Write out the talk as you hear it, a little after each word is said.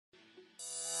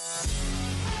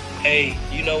Hey,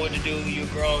 you know what to do. You're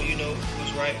grown. You know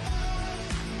what's right.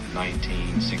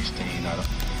 19, 16.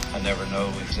 I never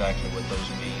know exactly what those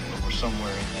mean, but we're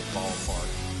somewhere in that ballpark.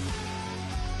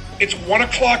 It's 1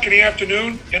 o'clock in the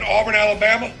afternoon in Auburn,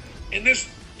 Alabama, and this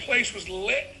place was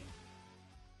lit.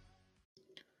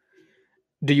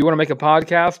 Do you want to make a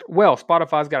podcast? Well,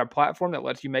 Spotify's got a platform that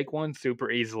lets you make one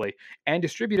super easily and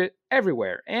distribute it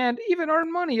everywhere and even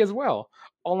earn money as well.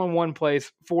 All in one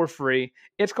place for free.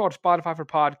 It's called Spotify for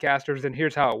Podcasters, and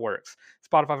here's how it works.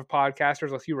 Spotify for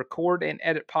Podcasters lets you record and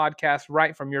edit podcasts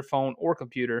right from your phone or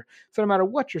computer. So no matter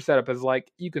what your setup is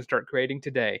like, you can start creating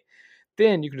today.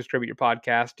 Then you can distribute your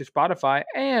podcast to Spotify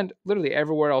and literally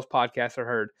everywhere else podcasts are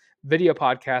heard. Video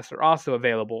podcasts are also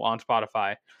available on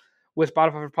Spotify. With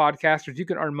Spotify for Podcasters, you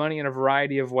can earn money in a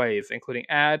variety of ways, including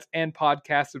ads and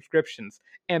podcast subscriptions.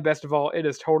 And best of all, it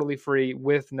is totally free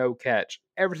with no catch.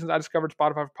 Ever since I discovered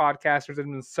Spotify for Podcasters, it's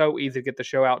been so easy to get the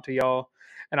show out to y'all,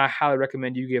 and I highly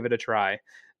recommend you give it a try.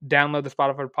 Download the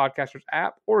Spotify for Podcasters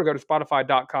app or go to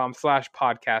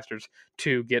spotify.com/podcasters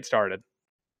to get started.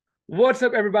 What's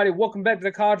up, everybody? Welcome back to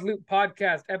the College Loop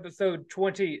Podcast, episode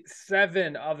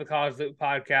 27 of the College Loop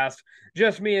Podcast.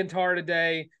 Just me and Tar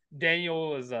today.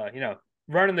 Daniel is,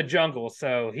 running the jungle,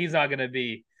 so he's not going to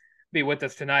be with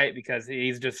us tonight because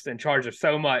he's just in charge of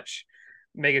so much,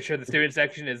 making sure the student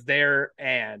section is there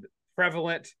and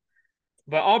prevalent.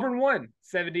 But Auburn won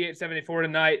 78-74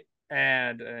 tonight.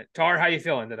 And Tar, how you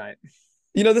feeling tonight?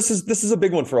 You know, this is a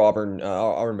big one for Auburn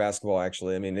basketball,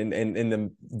 actually. I mean, in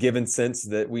the given sense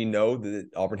that we know that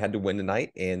Auburn had to win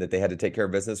tonight and that they had to take care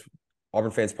of business.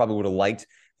 Auburn fans probably would have liked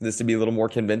this to be a little more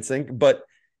convincing, but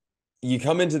you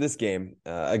come into this game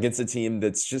against a team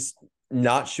that's just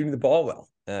not shooting the ball well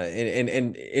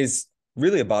and is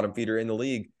really a bottom feeder in the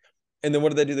league. And then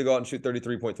what do? They go out and shoot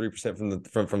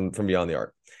 33.3% from beyond the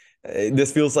arc.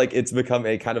 This feels like it's become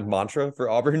a kind of mantra for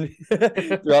Auburn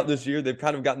throughout this year. They've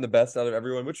kind of gotten the best out of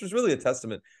everyone, which is really a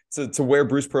testament to where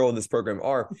Bruce Pearl and this program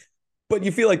are. But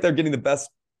you feel like they're getting the best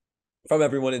from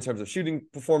everyone in terms of shooting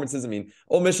performances. I mean,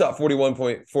 Ole Miss shot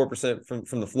 41.4%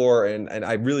 from the floor, and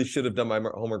I really should have done my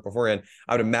homework beforehand.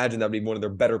 I would imagine that would be one of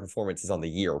their better performances on the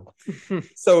year.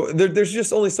 So there's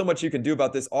just only so much you can do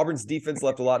about this. Auburn's defense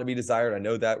left a lot to be desired. I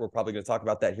know that. We're probably going to talk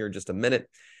about that here in just a minute.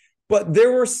 But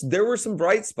there were some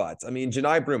bright spots. I mean,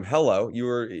 Johni Broome, hello.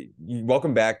 You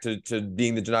welcome back to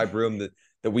being the Johni Broome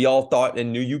that we all thought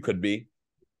and knew you could be.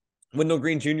 Wendell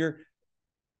Green Jr.,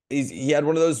 he had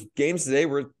one of those games today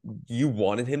where you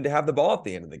wanted him to have the ball at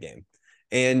the end of the game.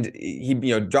 And he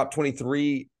dropped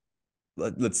 23.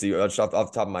 Let's see, off the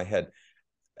top of my head.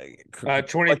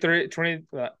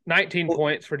 19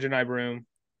 points for Johni Broome,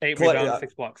 8 rebounds,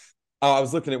 6 blocks. Oh, I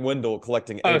was looking at Wendell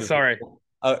collecting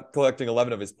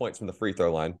 11 of his points from the free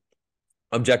throw line.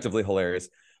 Objectively hilarious.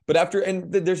 But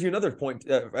there's another point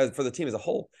for the team as a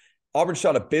whole. Auburn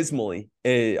shot abysmally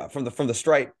from the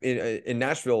stripe in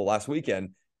Nashville last weekend,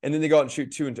 and then they go out and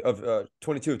shoot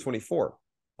 22 of 24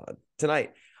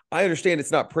 tonight. I understand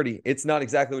it's not pretty. It's not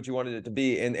exactly what you wanted it to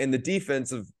be. And the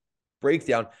defensive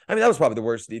breakdown, I mean, that was probably the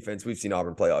worst defense we've seen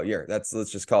Auburn play all year. Let's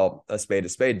just call a spade,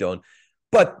 Dylan.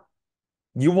 But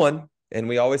you won, and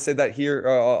we always say that here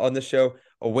on this show.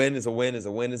 A win is a win is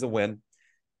a win is a win.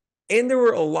 And there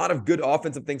were a lot of good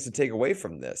offensive things to take away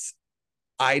from this.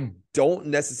 I don't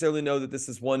necessarily know that this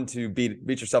is one to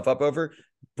beat yourself up over.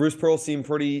 Bruce Pearl seemed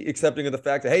pretty accepting of the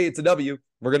fact that, hey, it's a W.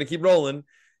 We're going to keep rolling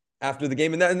after the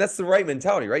game. And that's the right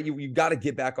mentality, right? You got to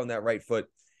get back on that right foot.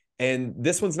 And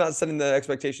this one's not setting the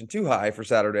expectation too high for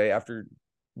Saturday after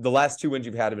the last 2 wins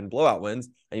you've had have been blowout wins.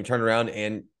 And you turn around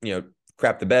and,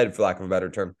 crap the bed, for lack of a better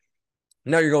term.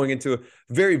 Now you're going into a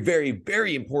very, very,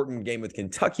 very important game with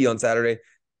Kentucky on Saturday.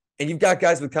 And you've got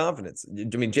guys with confidence.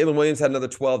 I mean, Jalen Williams had another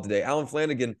 12 today. Alan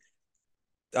Flanagan,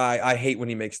 I hate when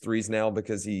he makes threes now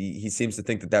because he seems to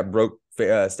think that broke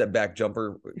step back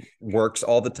jumper works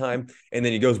all the time. And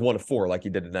then he goes 1 of 4 like he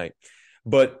did tonight.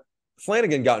 But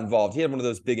Flanagan got involved. He had one of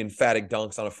those big emphatic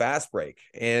dunks on a fast break.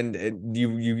 And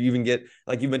you even get,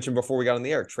 like you mentioned before we got on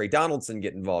the air, Trey Donaldson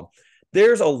get involved.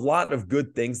 There's a lot of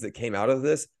good things that came out of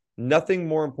this. Nothing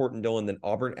more important, Dylan, than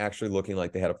Auburn actually looking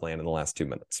like they had a plan in the last 2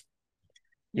 minutes.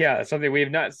 Yeah, something we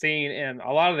have not seen in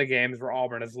a lot of the games where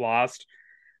Auburn has lost.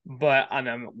 But I'm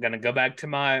going to go back to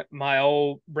my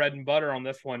old bread and butter on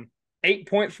this one. 8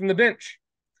 points from the bench.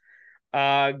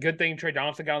 Good thing Trey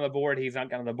Donaldson got on the board. He's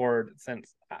not got on the board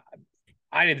since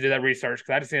I need to do that research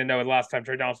because I just need to know the last time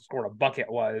Trey Donaldson scored a bucket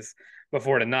was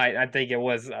before tonight. I think it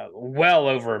was well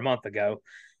over a month ago.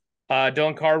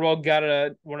 Dylan Cardwell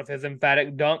got one of his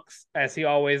emphatic dunks, as he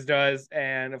always does.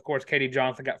 And, of course, Katie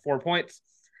Johnson got 4 points.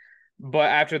 But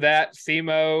after that,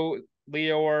 Semo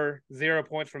Leor, 0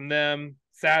 points from them.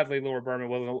 Sadly, Lower Berman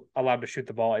wasn't allowed to shoot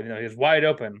the ball, even though he was wide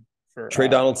open. Trey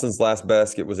Donaldson's last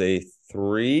basket was a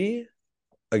 3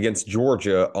 against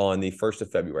Georgia on the 1st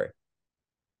of February.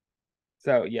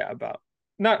 So, yeah,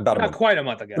 not quite a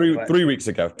month ago. 3 weeks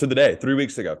ago to the day. 3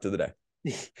 weeks ago to the day.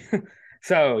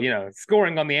 So,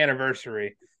 scoring on the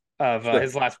anniversary of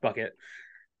his last bucket.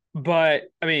 But,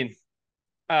 I mean,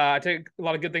 I take a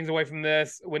lot of good things away from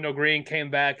this. Wendell Green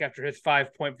came back after his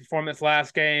 5-point performance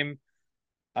last game.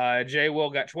 Jay Will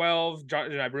got 12.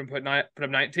 Janai Broome put up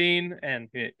 19. And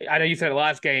I know you said it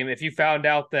last game. If you found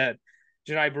out that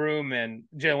Janai Broome and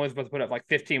Jalen was supposed to put up like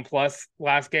 15 plus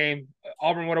last game,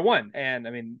 Auburn would have won. And,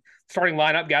 I mean, starting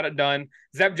lineup got it done.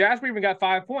 Zep Jasper even got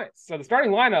 5 points. So the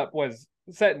starting lineup was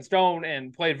set in stone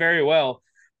and played very well.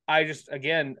 I just,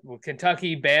 again, with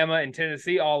Kentucky, Bama, and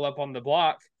Tennessee all up on the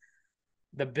block,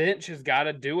 the bench has got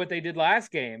to do what they did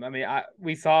last game. I mean,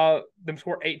 we saw them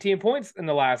score 18 points in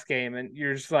the last game, and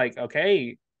you're just like,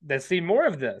 okay, let's see more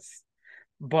of this.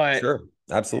 But sure,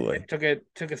 absolutely.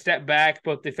 Took a step back,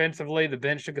 both defensively. The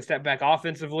bench took a step back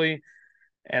offensively.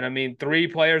 And, I mean, 3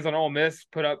 players on Ole Miss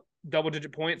put up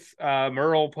double-digit points.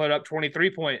 Merle put up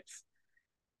 23 points.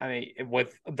 I mean,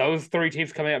 with those 3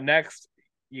 teams coming up next,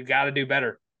 you got to do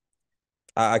better.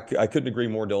 I couldn't agree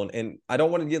more, Dylan. And I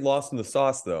don't want to get lost in the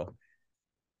sauce, though.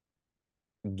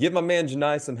 Give my man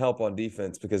Janai some help on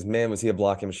defense because, man, was he a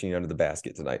blocking machine under the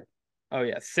basket tonight. Oh,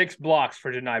 yeah. 6 blocks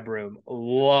for Janai Broome.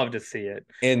 Love to see it.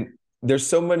 And there's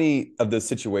so many of those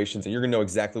situations, and you're going to know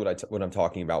exactly what I'm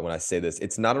talking about when I say this.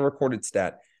 It's not a recorded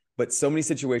stat, but so many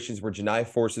situations where Janai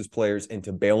forces players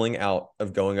into bailing out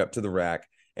of going up to the rack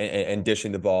and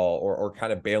dishing the ball or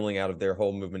kind of bailing out of their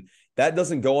whole movement. That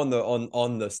doesn't go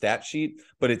on the stat sheet,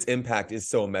 but its impact is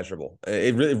so immeasurable.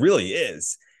 It really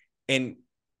is. And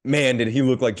man, did he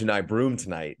look like Janai Broome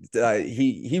tonight.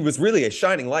 He was really a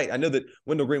shining light. I know that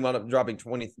Wendell Green wound up dropping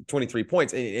 23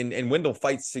 points, and Wendell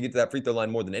fights to get to that free throw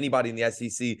line more than anybody in the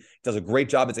SEC. Does a great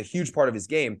job. It's a huge part of his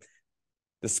game.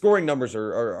 The scoring numbers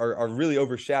are really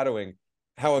overshadowing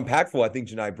how impactful I think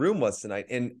Janai Broome was tonight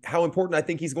and how important I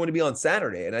think he's going to be on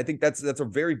Saturday. And I think that's a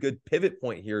very good pivot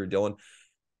point here, Dylan.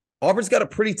 Auburn's got a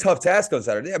pretty tough task on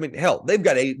Saturday. I mean, hell, they've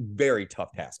got a very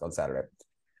tough task on Saturday.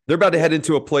 They're about to head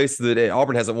into a place that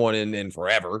Auburn hasn't won in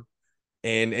forever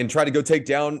and try to go take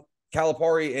down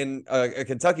Calipari and a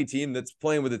Kentucky team that's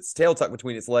playing with its tail tucked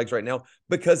between its legs right now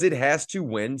because it has to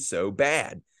win so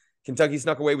bad. Kentucky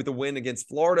snuck away with a win against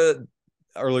Florida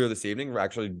earlier this evening,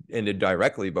 actually ended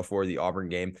directly before the Auburn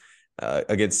game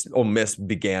against Ole Miss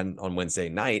began on Wednesday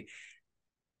night.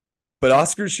 But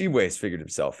Oscar Tshiebwe's figured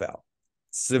himself out.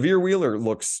 Severe Wheeler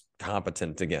looks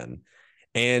competent again.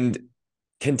 And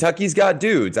Kentucky's got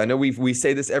dudes. I know we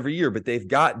say this every year, but they've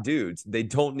got dudes. They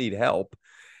don't need help.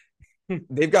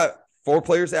 They've got 4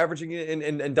 players averaging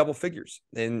in double figures.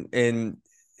 And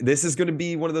this is going to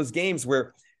be one of those games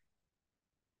where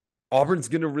Auburn's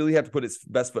going to really have to put its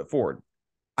best foot forward.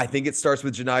 I think it starts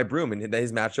with Janai Broome and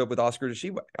his matchup with Oscar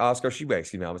Tshiebwe.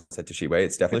 Excuse me, I almost said Tshiebwe.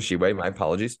 It's definitely Tshiebwe. My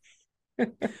apologies.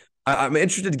 I'm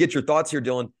interested to get your thoughts here,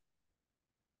 Dylan.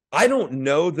 I don't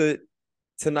know that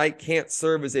tonight can't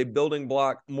serve as a building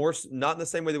block, not in the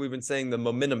same way that we've been saying the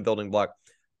momentum building block,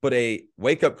 but a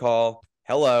wake-up call.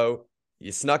 Hello,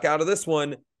 you snuck out of this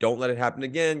one. Don't let it happen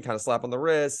again. Kind of slap on the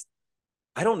wrist.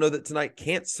 I don't know that tonight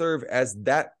can't serve as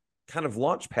that kind of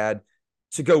launch pad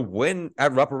to go win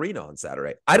at Rupp Arena on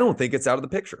Saturday. I don't think it's out of the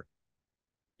picture.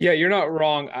 Yeah, you're not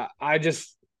wrong. I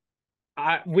saw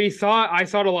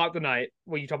it a lot tonight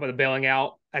when you talk about the bailing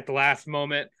out at the last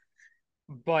moment,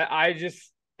 but I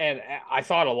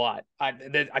saw it a lot. I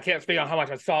can't speak on how much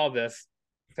I saw this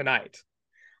tonight.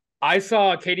 I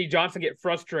saw K.D. Johnson get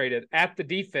frustrated at the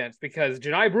defense because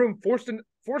Janai Broome forced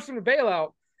him to bail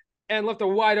out and left a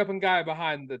wide open guy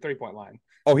behind the 3-point line.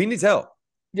 Oh, he needs help.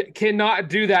 Cannot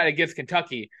do that against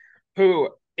Kentucky, who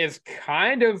is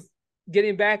kind of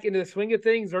getting back into the swing of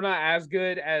things. They're not as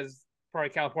good as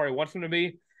probably Calipari wants them to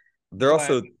be. They're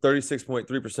also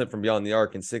 36.3% from beyond the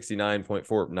arc and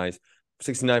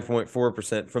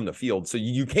 69.4% from the field. So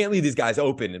you can't leave these guys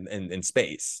open in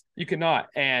space. You cannot.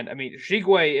 And I mean,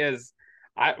 Tshiebwe is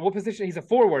what position? He's a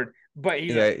forward, but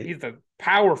he's a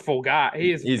powerful guy.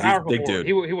 He's powerful. He's a big dude.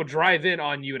 He will drive in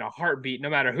on you in a heartbeat, no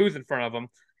matter who's in front of him.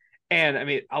 And I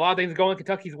mean, a lot of things going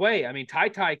Kentucky's way. I mean, Ty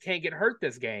can't get hurt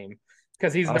this game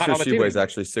because he's not on the team. Tshiebwe is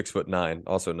actually 6'9",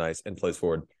 also nice, and plays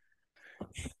forward.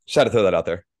 Just had to throw that out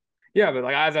there. Yeah, but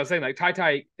like as I was saying, like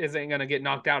Ty isn't going to get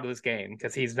knocked out of this game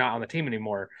because he's not on the team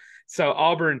anymore. So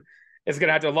Auburn is going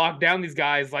to have to lock down these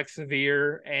guys like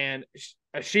Severe, and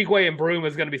Tshiebwe and Broome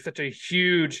is going to be such a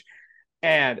huge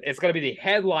And it's going to be the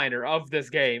headliner of this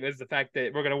game is the fact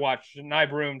that we're going to watch Nye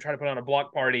Broom try to put on a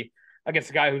block party against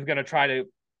a guy who's going to try to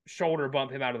shoulder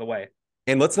bump him out of the way.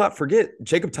 And let's not forget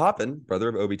Jacob Toppin, brother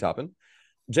of Obi Toppin.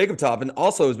 Jacob Toppin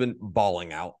also has been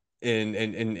balling out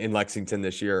in Lexington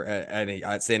this year,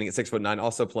 and standing at 6'9",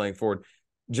 also playing forward.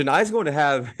 Janai's going to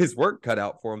have his work cut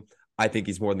out for him. I think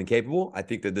he's more than capable. I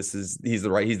think that he's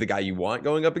the guy you want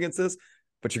going up against this,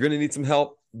 but you're going to need some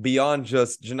help beyond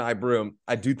just Janai Broom.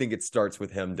 I do think it starts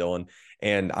with him, Dylan,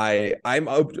 and I'm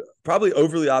probably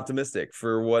overly optimistic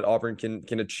for what Auburn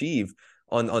can achieve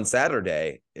on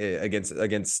Saturday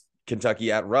against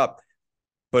Kentucky at Rupp.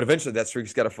 But eventually that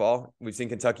streak's got to fall. We've seen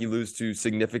Kentucky lose to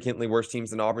significantly worse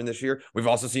teams than Auburn this year. We've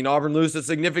also seen Auburn lose to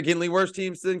significantly worse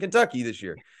teams than Kentucky this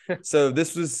year. So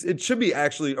it should be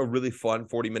actually a really fun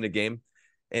 40-minute game.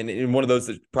 And in one of those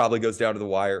that probably goes down to the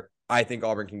wire, I think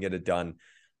Auburn can get it done.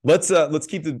 Let's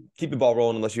keep the ball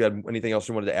rolling unless you had anything else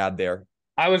you wanted to add there.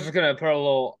 I was just going to put a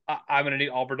little, I'm going to need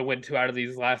Auburn to win 2 out of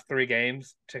these last 3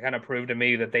 games to kind of prove to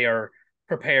me that they are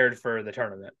prepared for the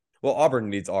tournament. Well, Auburn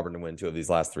needs Auburn to win 2 of these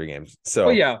last 3 games. So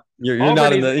yeah, you're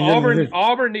not in the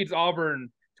Auburn needs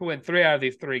Auburn to win 3 out of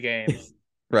these 3 games.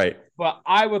 Right. But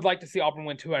I would like to see Auburn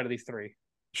win 2 out of these 3.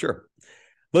 Sure.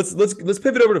 Let's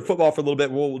pivot over to football for a little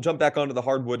bit. We'll jump back onto the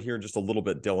hardwood here in just a little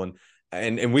bit, Dylan.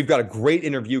 And we've got a great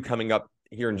interview coming up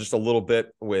here in just a little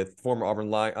bit with former Auburn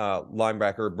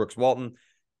linebacker Brooks Walton.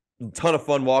 Ton of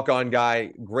fun, walk-on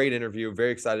guy, great interview. Very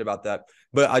excited about that.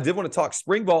 But I did want to talk.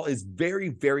 Spring ball is very,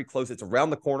 very close. It's around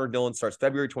the corner. Dylan starts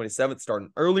February 27th, starting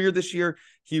earlier this year.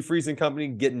 Hugh Freeze and company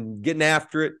getting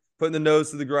after it, putting the nose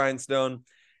to the grindstone.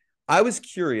 I was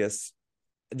curious,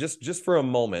 just for a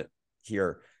moment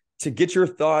here, to get your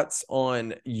thoughts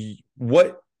on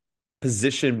what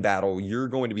position battle you're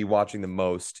going to be watching the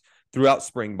most throughout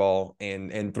spring ball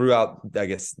and throughout, I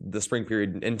guess, the spring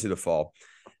period into the fall.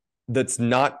 That's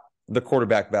not the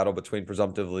quarterback battle between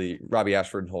presumptively Robbie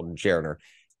Ashford and Holden Jarner.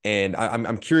 And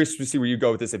I'm curious to see where you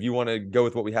go with this. If you want to go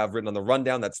with what we have written on the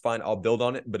rundown, that's fine. I'll build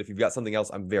on it. But if you've got something else,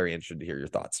 I'm very interested to hear your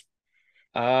thoughts.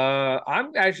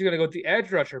 I'm actually going to go with the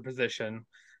edge rusher position.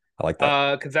 I like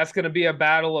that. Because that's going to be a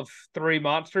battle of 3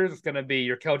 monsters. It's going to be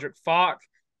your Keldrick Falk,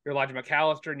 your Elijah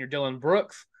McAllister, and your Dylan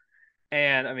Brooks.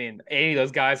 And, I mean, any of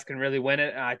those guys can really win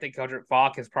it. And I think Keldrick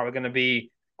Falk is probably going to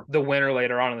be the winner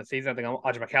later on in the season. I think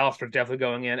Elijah McAllister is definitely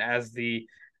going in as the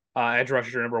edge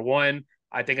rusher number 1.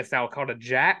 I think it's now called a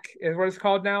jack is what it's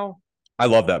called now. I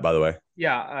love that, by the way.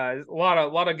 Yeah, a lot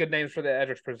of good names for the edge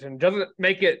rusher position. Doesn't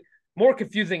make it more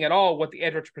confusing at all what the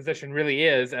edge rusher position really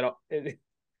is.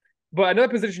 But another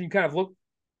position you kind of look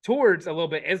towards a little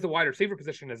bit is the wide receiver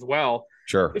position as well.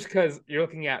 Sure. Just because you're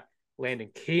looking at Landon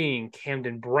King,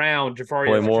 Camden Brown,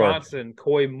 Javarius Johnson,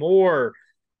 Coy Moore,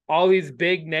 all these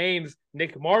big names.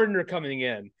 Nick Martin are coming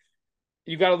in.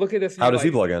 You got to look at this. How does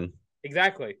he plug in?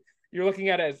 Exactly. You're looking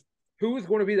at it as who is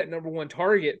going to be that number 1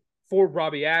 target for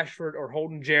Robbie Ashford or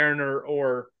Holden Jarner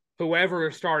or whoever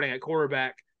is starting at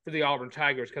quarterback for the Auburn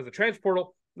Tigers, because the transfer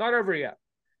portal not over yet.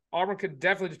 Auburn could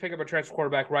definitely just pick up a transfer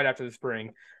quarterback right after the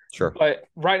spring. Sure. But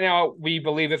right now, we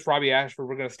believe it's Robbie Ashford.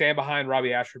 We're going to stand behind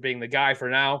Robbie Ashford being the guy for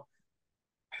now.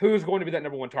 Who's going to be that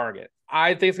number 1 target?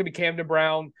 I think it's going to be Camden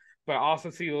Brown, but I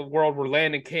also see a world where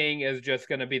Landon King is just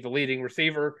going to be the leading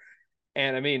receiver.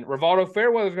 And, I mean, Rivaldo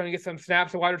Fairweather is going to get some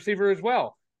snaps at wide receiver as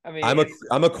well. I mean,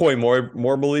 I'm a Coy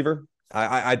Moore believer.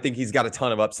 I think he's got a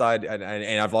ton of upside,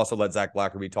 and I've also let Zach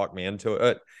Blackerby talk me into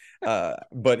it.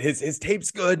 But his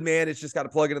tape's good, man. It's just got to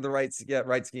plug into the right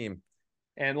scheme.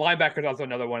 And linebacker is also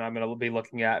another one I'm going to be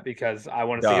looking at because I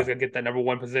want to see who's going to get that number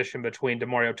 1 position between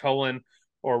Demario Tolan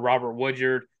or Robert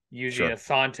Woodyard, Yuji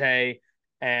Asante,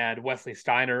 and Wesley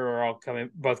Steiner are all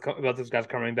coming. Both those guys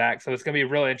coming back, so it's going to be a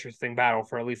really interesting battle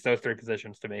for at least those 3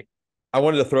 positions to me. I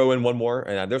wanted to throw in one more,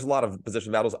 and there's a lot of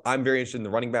position battles. I'm very interested in the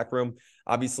running back room.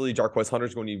 Obviously, Jarquez Hunter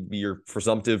is going to be your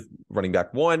presumptive running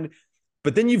back 1.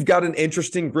 But then you've got an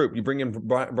interesting group. You bring in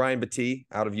Brian Battie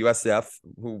out of USF,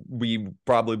 who we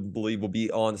probably believe will be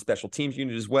on the special teams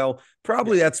unit as well.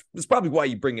 That's probably why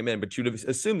you bring him in, but you'd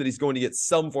assume that he's going to get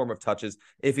some form of touches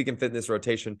if he can fit in this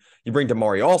rotation. You bring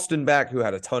Damari Alston back, who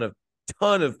had a ton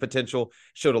of potential,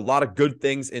 showed a lot of good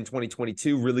things in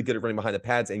 2022, really good at running behind the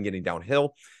pads and getting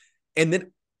downhill. And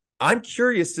then I'm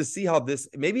curious to see how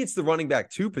maybe it's the running back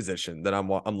 2 position that I'm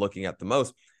looking at the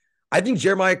most. I think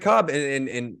Jeremiah Cobb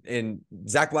and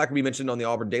Zach Blackerby mentioned on the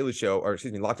Auburn Daily Show, or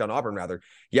excuse me, Lockdown Auburn rather,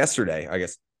 yesterday, I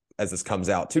guess, as this comes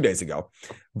out 2 days ago.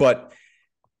 But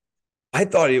I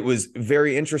thought it was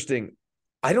very interesting.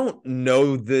 I don't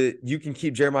know that you can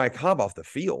keep Jeremiah Cobb off the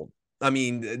field. I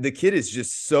mean, the kid is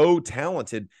just so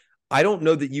talented. I don't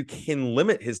know that you can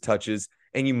limit his touches,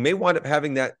 and you may wind up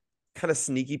having that kind of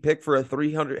sneaky pick for a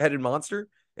 300-headed monster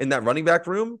in that running back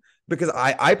room, because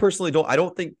I personally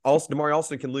don't think Damari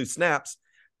Alston can lose snaps.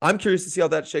 I'm curious to see how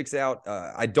that shakes out.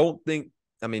 I don't think,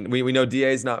 I mean, we know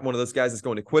DA is not one of those guys that's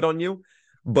going to quit on you,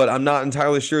 but I'm not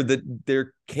entirely sure that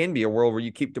there can be a world where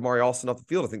you keep Damari Alston off the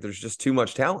field. I think there's just too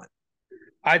much talent.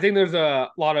 I think there's a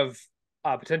lot of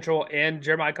potential in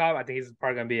Jeremiah Cobb. I think he's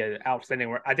probably going to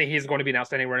be I think he's going to be an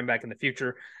outstanding running back in the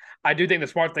future. I do think the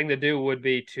smart thing to do would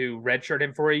be to redshirt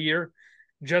him for a year,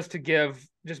 just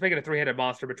make it a three-headed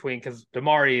monster between, because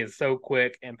Damari is so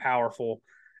quick and powerful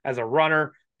as a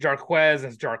runner. Jarquez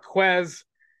is Jarquez.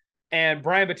 And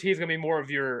Brian Battie is going to be more of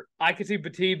I could see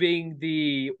Battie being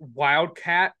the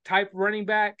wildcat type running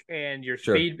back, and your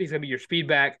speed, he's going to be your speed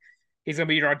back. He's going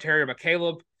to be your Ontario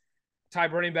McCaleb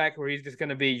type running back, where he's just going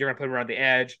to be, you're going to put him around the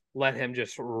edge, let him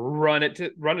just run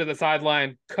to the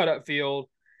sideline, cut up field,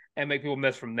 and make people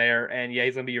miss from there. And yeah,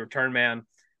 he's going to be your return man.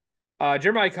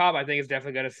 Jeremiah Cobb, I think, is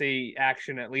definitely going to see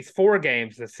action at least 4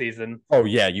 games this season. Oh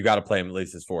yeah, you got to play him at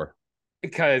least as 4,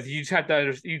 because you just have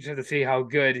to see how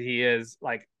good he is,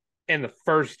 like in the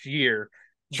first year.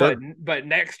 Sure. But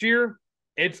next year,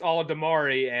 it's all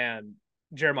Damari and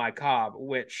Jeremiah Cobb,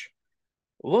 which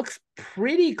looks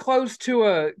pretty close to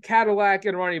a Cadillac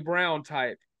and Ronnie Brown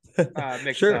type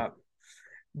mix up.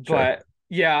 But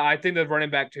yeah, I think the running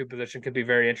back 2 position could be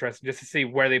very interesting, just to see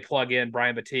where they plug in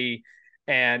Brian Battie.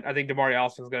 And I think Damari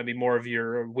Alston is going to be more of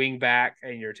your wing back,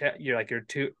 and your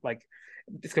two, like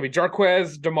it's going to be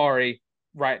Jarquez, Damari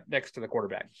right next to the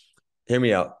quarterback. Hear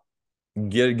me out.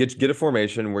 Get a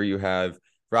formation where you have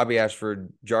Robbie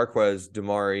Ashford, Jarquez,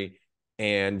 Damari,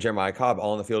 and Jeremiah Cobb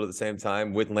all on the field at the same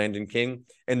time with Landon King,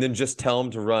 and then just tell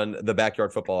them to run the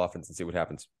backyard football offense and see what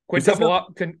happens.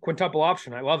 Quintuple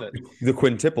option. I love it. The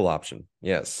quintuple option.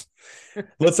 Yes.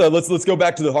 Let's go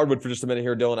back to the hardwood for just a minute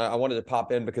here, Dylan. I wanted to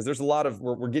pop in because there's a lot of,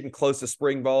 we're getting close to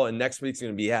spring ball, and next week's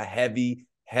going to be a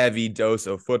heavy dose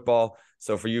of football.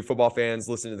 So for you football fans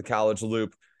listening to the College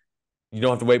Loop, you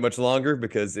don't have to wait much longer,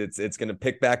 because it's going to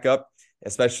pick back up,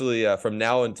 especially from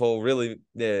now until really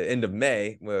the end of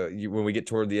May, when we get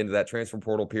toward the end of that transfer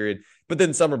portal period. But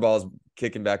then summer ball is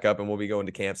kicking back up, and we'll be going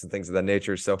to camps and things of that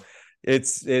nature. So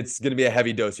it's going to be a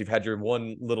heavy dose. You've had your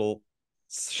one little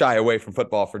shy away from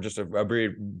football for just a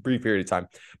brief period of time.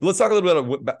 But let's talk a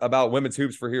little bit about women's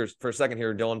hoops for a second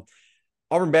here, Dylan.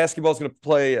 Auburn basketball is going to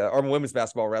play, Auburn women's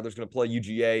basketball rather is going to play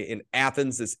UGA in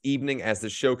Athens this evening. As the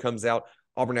show comes out,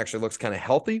 Auburn actually looks kind of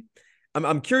healthy.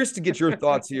 I'm curious to get your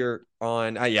thoughts here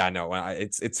on. Yeah, no,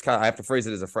 it's kind of, I have to phrase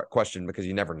it as a question, because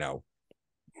you never know.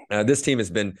 This team has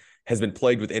been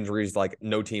plagued with injuries like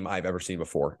no team I've ever seen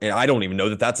before, and I don't even know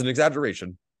that that's an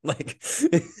exaggeration. Like,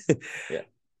 yeah.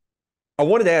 I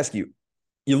wanted to ask you.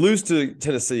 You lose to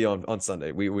Tennessee on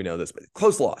Sunday. We know this, but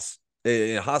close loss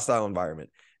in a hostile environment,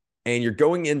 and you're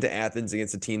going into Athens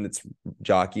against a team that's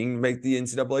jockeying to make the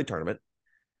NCAA tournament.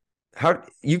 How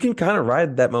you can kind of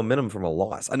ride that momentum from a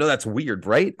loss? I know that's weird,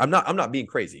 right? I'm not being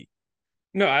crazy.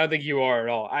 No, I don't think you are at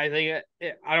all. I think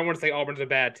I don't want to say Auburn's a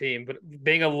bad team, but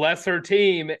being a lesser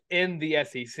team in the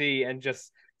SEC and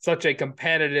just such a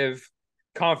competitive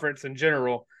conference in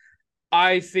general,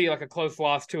 I see like a close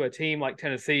loss to a team like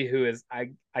Tennessee, who is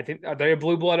I think, are they a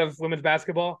blue blood of women's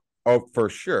basketball? Oh, for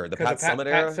sure. The Pat Summitt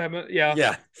era. Pat Summitt, yeah.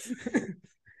 Yeah.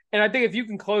 And I think if you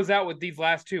can close out with these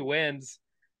last 2 wins,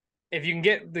 if you can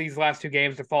get these last 2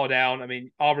 games to fall down, I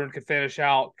mean, Auburn could finish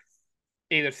out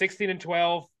either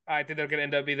 16-12. I think they're going to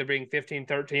end up either being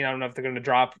 15-13. I don't know if they're going to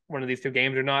drop one of these 2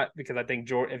 games or not, because I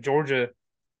think if Georgia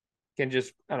can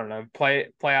just, I don't know, play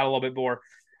out a little bit more.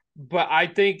 But I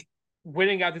think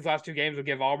winning out these last 2 games will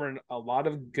give Auburn a lot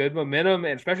of good momentum,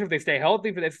 and especially if they stay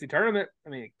healthy for the SEC tournament. I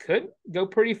mean, it could go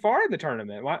pretty far in the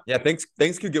tournament. Yeah, things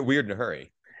could get weird in a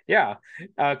hurry. Yeah,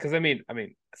 because I mean,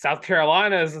 South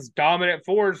Carolina is this dominant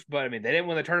force, but I mean, they didn't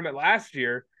win the tournament last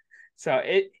year, so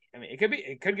it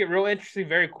could get real interesting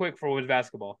very quick for women's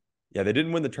basketball. Yeah, they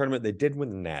didn't win the tournament; they did win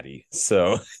the Natty.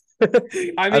 So,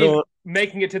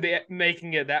 making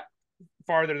it that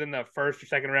farther than the first or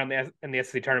second round in the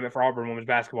SEC tournament for Auburn women's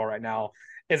basketball right now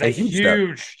is a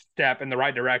huge step in the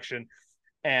right direction.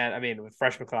 And I mean, with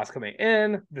freshman class coming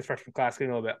in, this freshman class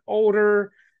getting a little bit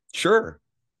older. Sure,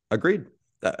 agreed.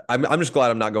 I'm just glad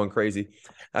I'm not going crazy.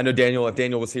 I know Daniel, if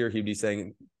Daniel was here, he'd be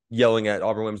yelling at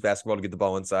Auburn women's basketball to get the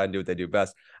ball inside and do what they do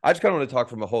best. I just kind of want to talk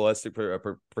from a holistic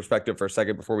perspective for a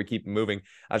second before we keep moving.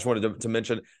 I just wanted to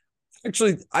mention,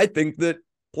 actually, I think that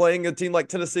playing a team like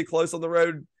Tennessee close on the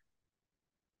road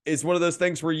is one of those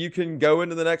things where you can go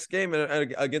into the next game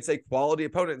and against a quality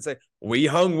opponent and say, we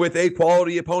hung with a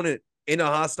quality opponent in a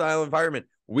hostile environment.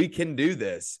 We can do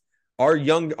this. Our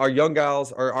young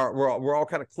gals we're all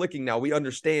kind of clicking now. We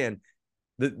understand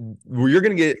where you're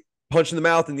going to get punched in the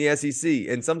mouth in the SEC,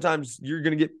 and sometimes you're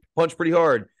going to get punched pretty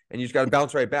hard, and you just got to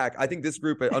bounce right back. I think this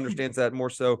group understands that more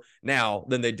so now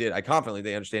than they did. I confidently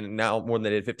they understand it now more than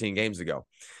they did 15 games ago.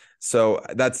 So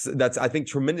that's I think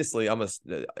tremendously, almost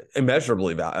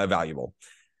immeasurably valuable.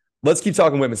 Let's keep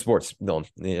talking women's sports, Dylan.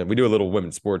 Yeah, we do a little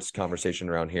women's sports conversation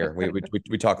around here.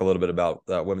 We talk a little bit about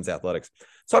women's athletics.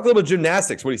 Let's talk a little bit of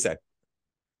gymnastics. What do you say?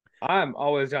 I'm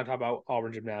always down to talk about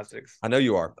Auburn gymnastics. I know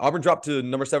you are. Auburn dropped to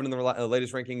number 7 in the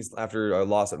latest rankings after a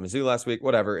loss at Mizzou last week.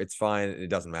 Whatever, it's fine. It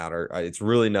doesn't matter. It's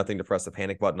really nothing to press the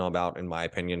panic button about, in my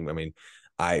opinion. I mean,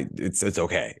 it's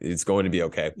okay. It's going to be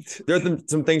okay. There are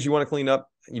some things you want to clean up.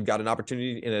 You've got an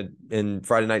opportunity in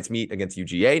Friday night's meet against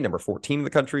UGA, number 14 in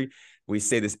the country. We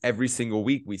say this every single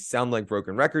week. We sound like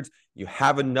broken records. You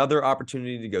have another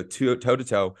opportunity to go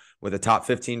toe-to-toe with a top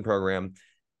 15 program,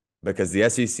 because the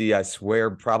SEC, I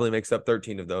swear, probably makes up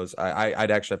 13 of those.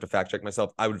 I'd actually have to fact check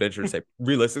myself. I would venture to say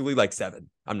realistically like 7.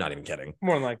 I'm not even kidding.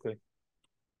 More than likely.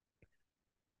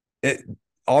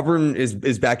 Auburn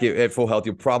is back at full health.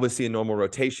 You'll probably see a normal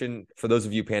rotation. For those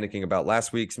of you panicking about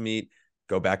last week's meet,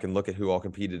 go back and look at who all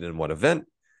competed in what event.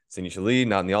 Sinisha Lee,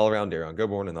 not in the all-around. Darian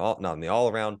Goborn, not in the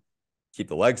all-around. Keep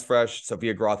the legs fresh.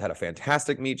 Sophia Groth had a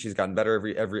fantastic meet. She's gotten better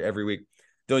every week.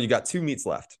 Dylan, you got 2 meets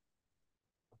left,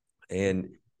 and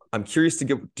I'm curious to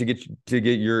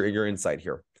get your insight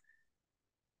here.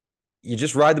 You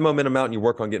just ride the momentum out and you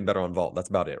work on getting better on vault. That's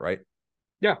about it, right?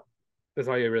 Yeah, that's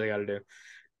all you really got to do.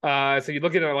 So you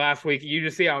look at it last week. You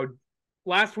just see how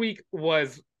last week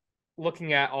was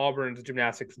looking at Auburn's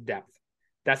gymnastics depth.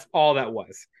 That's all that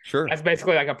was. Sure. That's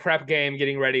basically like a prep game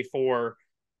getting ready for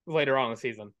later on in the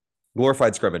season.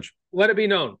 Glorified scrimmage. Let it be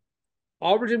known,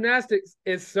 Auburn gymnastics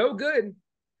is so good.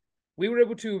 We were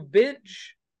able to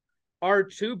bench our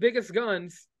 2 biggest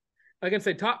guns against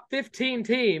a top 15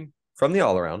 team from the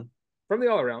all-around. I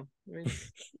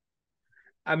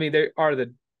mean, they are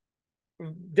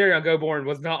Darian Goborn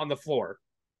was not on the floor.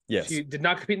 Yes. She did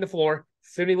not compete in the floor.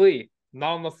 Suni Lee,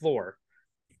 not on the floor.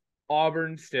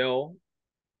 Auburn still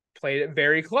played it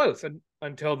very close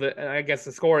until I guess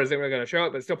the score isn't going to show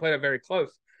it, but still played it very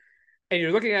close. And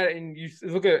you're looking at it and you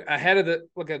look at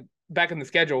back in the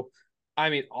schedule. I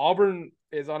mean, Auburn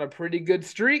is on a pretty good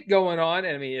streak going on.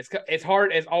 And I mean, it's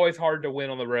hard. It's always hard to win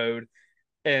on the road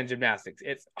in gymnastics.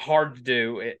 It's hard to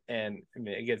do it. And I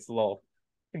mean, it gets a little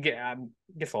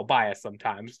biased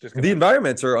sometimes. Just the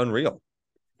environments are unreal.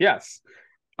 Yes.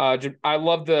 I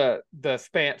love the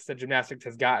stance that gymnastics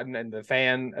has gotten, and the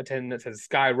fan attendance has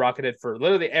skyrocketed for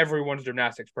literally everyone's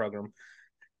gymnastics program.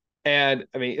 And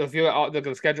I mean, if you look at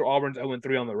the schedule, Auburn's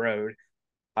 0-3 on the road.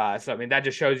 So I mean, that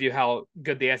just shows you how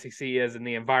good the SEC is and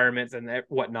the environments and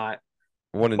whatnot.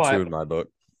 1-2 in my book.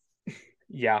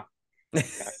 Yeah.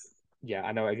 Yeah,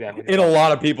 I know exactly. In a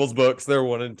lot of people's books, they're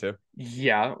 1-2.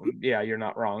 Yeah, you're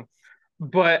not wrong.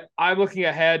 But I'm looking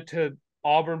ahead to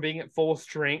Auburn being at full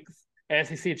strength.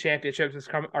 SEC championships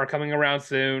are coming around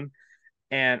soon.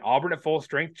 And Auburn at full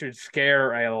strength should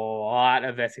scare a lot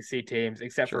of SEC teams,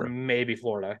 except for maybe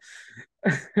Florida.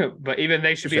 But even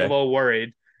they should be a little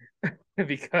worried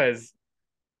because,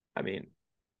 I mean,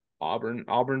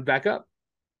 Auburn back up.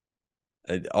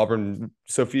 Auburn,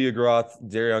 Sophia Groth,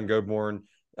 Darian Goborn,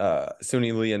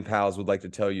 Suni Lee, and Pals would like to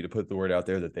tell you to put the word out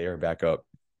there that they are back up.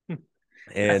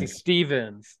 And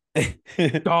Stevens,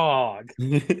 dog.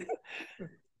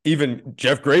 Even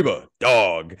Jeff Graba,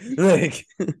 dog. Like,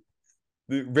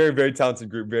 very, very talented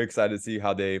group. Very excited to see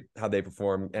how they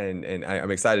perform, and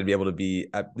I'm excited to be able to be.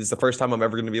 This is the first time I'm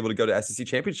ever going to be able to go to SEC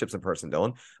championships in person,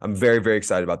 Dylan. I'm very, very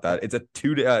excited about that. It's a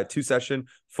two session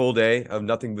full day of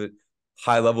nothing but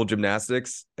high level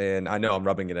gymnastics, and I know I'm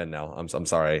rubbing it in now. I'm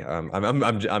sorry.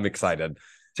 I'm excited.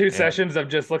 2 sessions of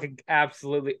just looking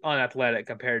absolutely unathletic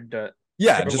compared to.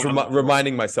 Yeah, just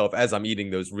reminding myself as I'm eating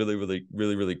those really, really,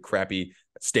 really, really crappy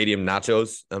stadium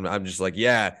nachos. I'm just like, you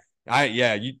got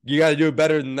to do it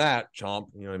better than that, chomp.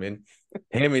 You know what I mean?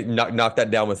 Hand me knock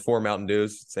that down with 4 Mountain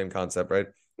Dews. Same concept, right?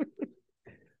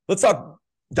 Let's talk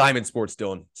diamond sports,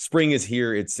 Dylan. Spring is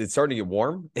here. It's starting to get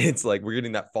warm. It's like we're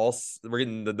getting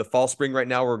the fall spring right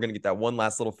now. We're going to get that one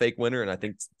last little fake winter, and I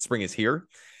think spring is here.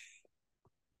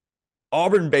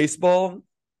 Auburn baseball.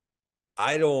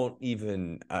 I don't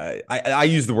even I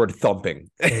use the word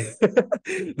thumping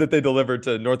that they delivered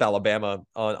to North Alabama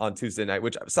on Tuesday night,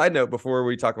 which, side note, before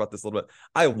we talk about this a little bit,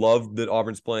 I love that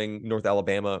Auburn's playing North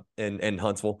Alabama in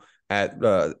Huntsville at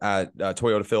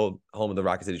Toyota Field, home of the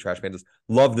Rocket City Trash Pandas.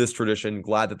 Love this tradition.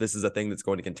 Glad that this is a thing that's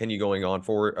going to continue going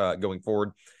forward.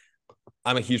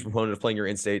 I'm a huge proponent of playing your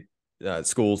in-state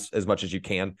schools as much as you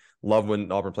can. Love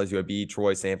when Auburn plays UAB,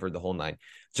 Troy, Sanford, the whole 9.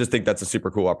 Just think that's a super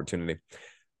cool opportunity.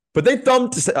 But they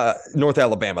thumped North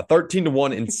Alabama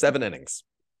 13-1 in 7 innings.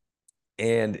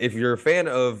 And if you're a fan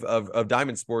of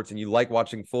Diamond Sports and you like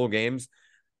watching full games,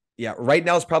 yeah, right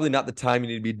now is probably not the time you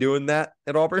need to be doing that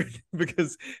at Auburn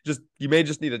because you may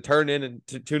just need to turn in and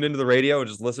tune into the radio and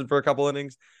just listen for a couple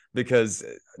innings because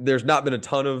there's not been a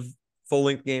ton of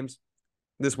full-length games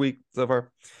this week so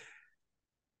far.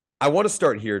 I want to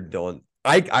start here, Dylan.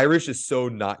 Irish is so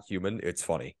not human. It's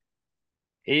funny.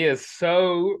 He is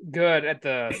so good at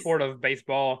the sport of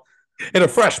baseball. And a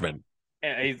freshman.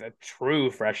 And he's a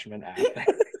true freshman at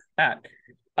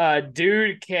that.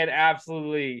 Dude can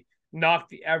absolutely knock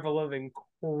the ever-living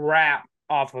crap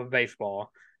off of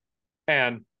baseball.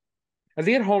 And has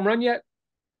he hit a home run yet?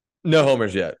 No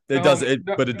homers yet. It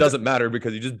doesn't matter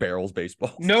because he just barrels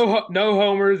baseball. No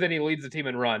homers, and he leads the team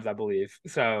in runs, I believe.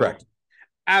 So correct.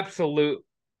 Absolute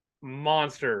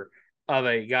monster of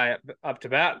a guy up to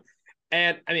bat.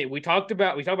 And I mean, we talked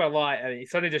about a lot. I mean,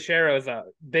 Sonny DiChiaro is a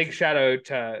big shadow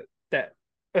to that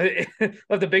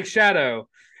left a big shadow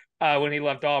when he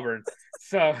left Auburn.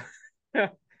 So and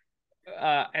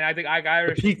I think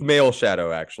Irish the peak male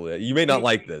shadow, actually. You may not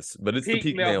like this, but it's the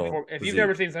peak male. If you've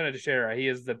never seen Sonny DiChiaro,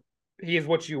 he is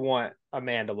what you want a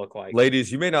man to look like.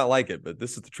 Ladies, you may not like it, but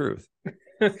this is the truth.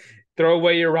 Throw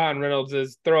away your Ryan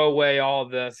Reynolds. Throw away all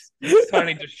this.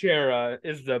 Sonny DiChiaro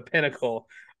is the pinnacle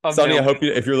of Sonny, I hope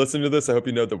if you're listening to this, I hope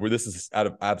you know that this is out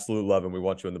of absolute love and we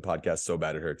want you in the podcast so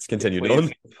bad it hurts. Continue,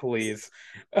 Dylan. Please.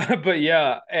 But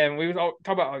yeah, and we was all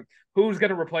talking about who's going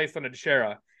to replace Sonny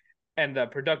DiChiaro and the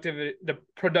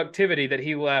productivity that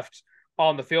he left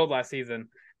on the field last season.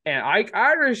 And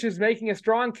Irish is making a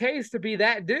strong case to be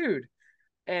that dude.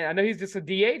 And I know he's just a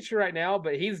DH right now,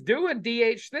 but he's doing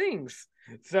DH things.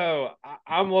 So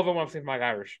I'm loving what I'm seeing from Mike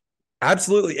Irish.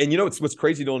 Absolutely. And you know what's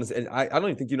crazy, Dylan, is, and I don't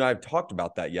even think you and I have talked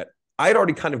about that yet. I had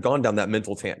already kind of gone down that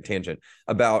mental tangent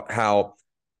about how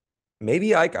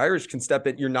maybe Ike Irish can step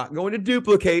in. You're not going to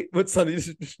duplicate what Sonny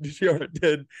DiChiaro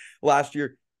did last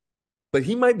year, but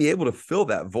he might be able to fill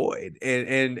that void.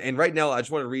 And right now, I just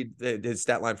want to read his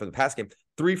stat line from the past game: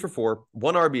 3 for 4,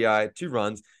 1 RBI, 2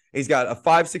 runs. He's got a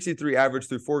 .563 average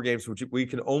through 4 games, which we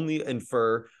can only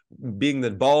infer, being the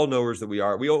ball knowers that we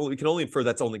are, we can only infer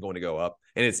that's only going to go up,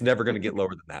 and it's never going to get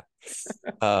lower than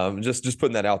that. Just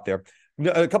putting that out there.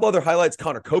 A couple other highlights: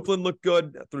 Connor Copeland looked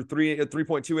good through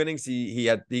 3.2 innings.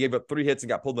 He gave up 3 hits and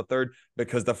got pulled in the third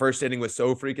because the first inning was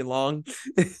so freaking long.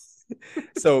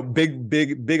 So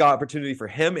big opportunity for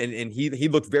him, and he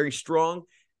looked very strong.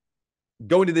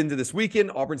 Going into this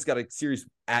weekend, Auburn's got a series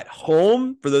at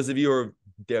home. For those of you who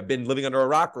have been living under a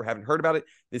rock or haven't heard about it,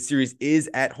 this series is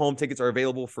at home. Tickets are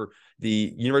available for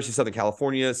the University of Southern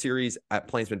California series at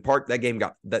Plainsman Park.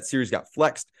 That series got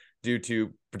flexed due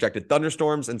to projected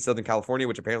thunderstorms in Southern California,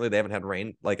 which apparently they haven't had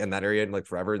rain like in that area in like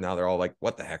forever. Now they're all like,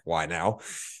 what the heck? Why now?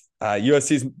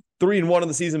 USC's 3-1 of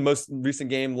the season, most recent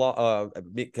game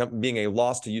being a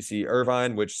loss to UC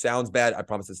Irvine, which sounds bad. I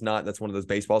promise it's not. That's one of those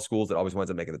baseball schools that always winds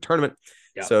up making the tournament.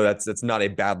 Yeah. So that's not a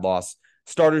bad loss.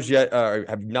 Starters yet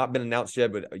have not been announced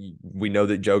yet, but we know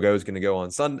that Jogo is going to go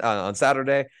on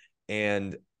Saturday.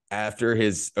 And after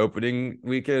his opening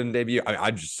weekend debut,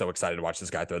 I'm just so excited to watch this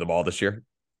guy throw the ball this year.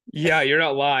 Yeah, you're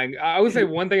not lying. I would say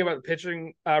one thing about the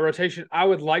pitching rotation. I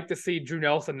would like to see Drew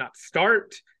Nelson not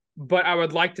start, but I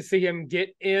would like to see him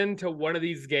get into one of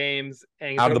these games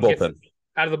and out of the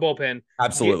bullpen.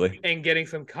 Absolutely. And getting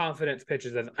some confidence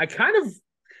pitches in. I kind of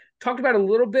talked about a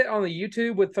little bit on the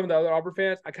YouTube with some of the other Auburn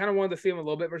fans. I kind of wanted to see him a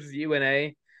little bit versus UNA,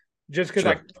 just because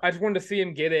I just wanted to see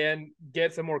him get in,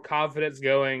 get some more confidence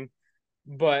going.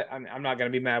 But I'm not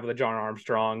going to be mad with a John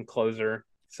Armstrong closer.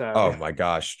 So, oh my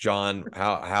gosh, John,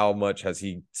 how much has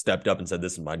he stepped up and said,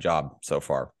 this is my job so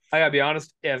far? I gotta be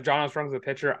honest. If John Armstrong's a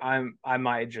pitcher, I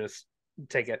might just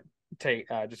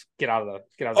just get out of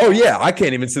the. Oh yeah, I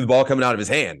can't even see the ball coming out of his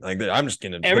hand. Like I'm just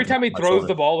gonna. Every time he throws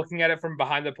the ball, looking at it from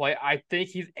behind the plate, I think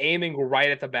he's aiming right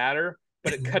at the batter,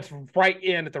 but it cuts right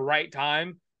in at the right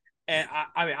time. And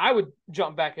I would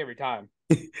jump back every time.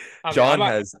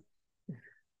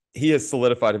 He has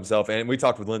solidified himself, and we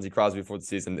talked with Lindsey Crosby before the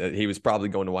season. He was probably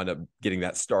going to wind up getting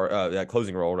that that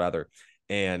closing role rather.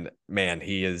 And man,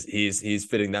 he's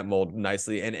fitting that mold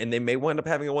nicely, and they may wind up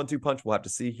having a 1-2 punch. We'll have to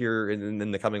see here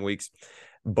in the coming weeks.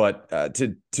 But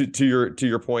to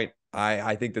your point,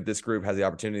 I think that this group has the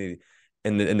opportunity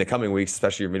in the coming weeks,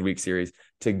 especially your midweek series,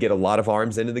 to get a lot of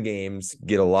arms into the games,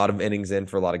 get a lot of innings in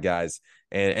for a lot of guys,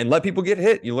 and let people get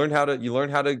hit. You learn how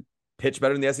to pitch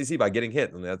better in the SEC by getting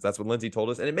hit, and that's what Lindsey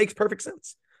told us, and it makes perfect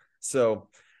sense. So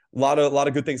a lot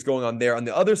of good things going on there. On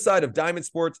the other side of Diamond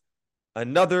Sports,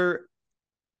 another,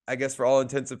 I guess for all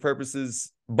intents and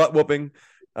purposes, butt whooping.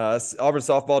 Auburn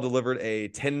softball delivered a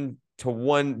 10-2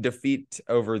 8-1 defeat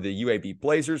over the UAB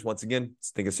Blazers. Once again, I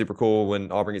think it's super cool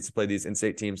when Auburn gets to play these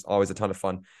in-state teams. Always a ton of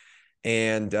fun.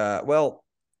 And so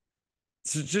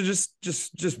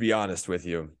just be honest with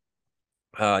you.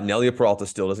 Nelia Peralta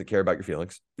still doesn't care about your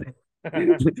feelings.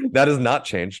 That has not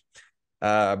changed.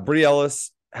 Bree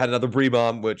Ellis had another Bree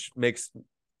bomb, which makes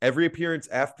every appearance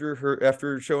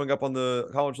after showing up on the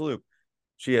College Loop,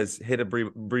 she has hit a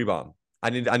Bree bomb. I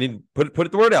need to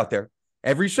put the word out there.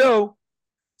 Every show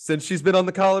since she's been on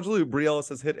the College Loop, Bree Ellis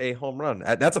has hit a home run.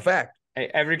 That's a fact.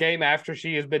 Every game after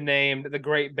she has been named the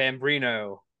Great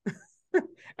Bambrino,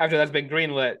 after that's been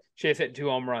greenlit, she has hit 2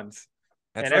 home runs.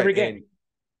 That's and right. Every game. And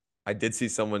I did see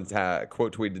someone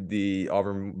quote tweeted the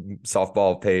Auburn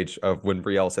softball page of when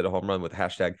Bree Ellis hit a home run with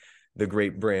hashtag the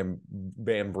Great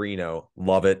Bambrino.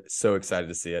 Love it. So excited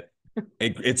to see it.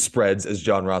 It spreads, as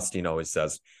John Rothstein always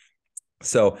says.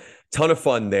 So ton of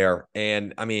fun there.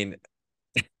 And I mean,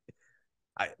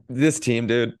 this team,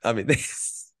 dude, I mean,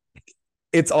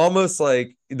 it's almost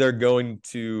like they're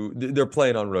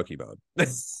playing on rookie mode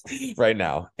right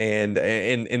now. And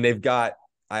they've got,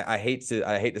 I hate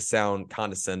to sound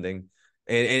condescending,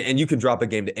 and you can drop a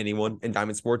game to anyone in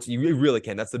Diamond Sports. You really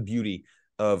can. That's the beauty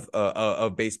of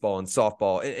baseball and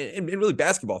softball, and really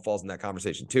basketball falls in that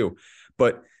conversation too.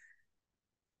 But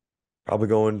probably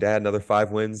going to add another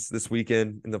 5 wins this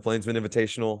weekend in the Plainsman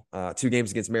Invitational. 2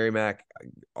 games against Merrimack.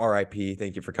 RIP.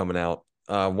 Thank you for coming out.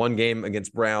 1 game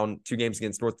against Brown, 2 games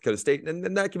against North Dakota State, and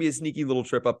then that could be a sneaky little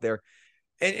trip up there.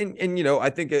 And you know, I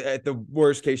think at the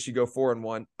worst case you go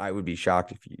 4-1. I would be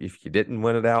shocked if you didn't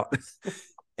win it out,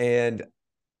 and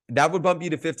that would bump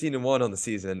you to 15-1 on the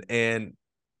season. And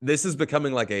this is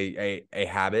becoming like a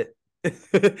habit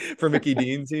for Mickey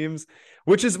Dean teams,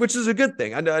 which is a good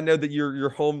thing. I know that your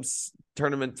home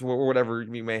tournaments or whatever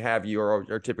you may have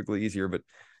are typically easier, but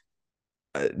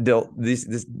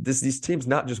these teams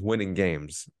not just winning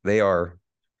games, they are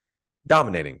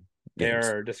dominating games.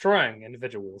 They're destroying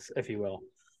individuals, if you will.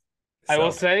 So. I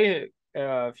will say,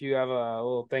 if you have a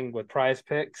little thing with Prize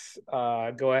Picks,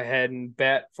 go ahead and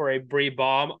bet for a Bree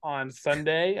bomb on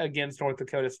Sunday against North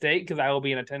Dakota State, because I will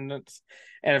be in attendance.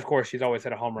 And of course, she's always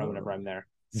hit a home run whenever I'm there.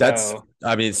 Stat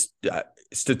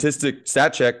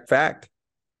check fact.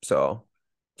 So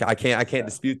I can't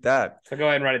dispute that. So go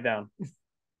ahead and write it down.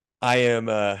 I'm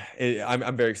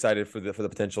very excited for the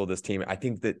potential of this team. I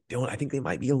think they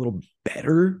might be a little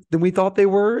better than we thought they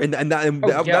were, and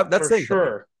that's saying sure.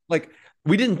 Something. Like,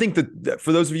 we didn't think that,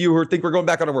 for those of you who think we're going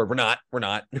back on our word, we're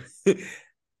not.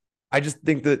 I just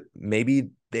think that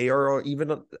maybe they are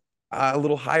even a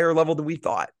little higher level than we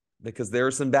thought, because there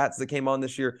are some bats that came on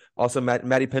this year. Also,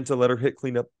 Maddie Pinto let her hit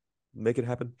cleanup, make it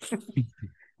happen.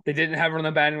 They didn't have her in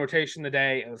the batting rotation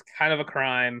today. It was kind of a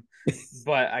crime,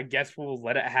 but I guess we'll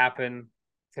let it happen,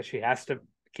 because she has to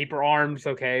keep her arms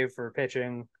okay for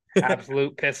pitching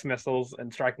absolute piss missiles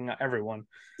and striking out everyone.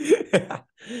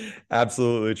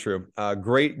 Absolutely true.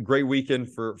 Great weekend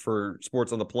for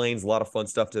sports on the Plains. A lot of fun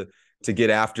stuff to get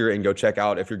after and go check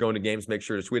out. If you're going to games, make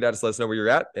sure to tweet at us. Let us know where you're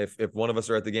at. If one of us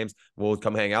are at the games, we'll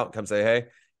come hang out, come say hey,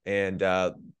 and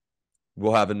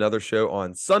we'll have another show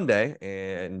on Sunday,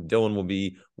 and Dylan will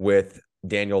be with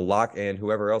Daniel Locke and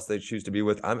whoever else they choose to be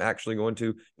with. I'm actually going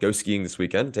to go skiing this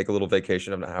weekend, take a little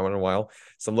vacation. I've not had one in a while,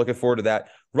 so I'm looking forward to that.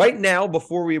 Right now,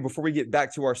 before we get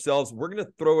back to ourselves, we're going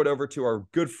to throw it over to our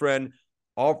good friend,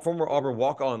 former Auburn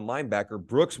walk-on linebacker,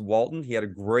 Brooks Walton. He had a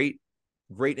great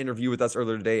interview with us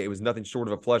earlier today. It was nothing short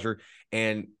of a pleasure,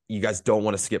 and you guys don't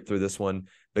want to skip through this one,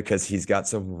 because he's got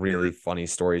some really funny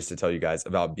stories to tell you guys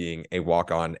about being a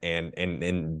walk-on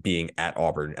and being at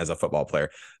Auburn as a football player.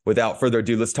 Without further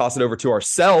ado, let's toss it over to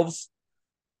ourselves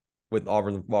with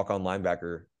Auburn walk-on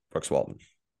linebacker Brooks Walton.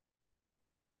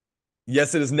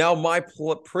 Yes, it is now my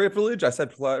privilege. I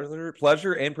said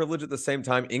pleasure and privilege at the same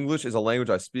time. English is a language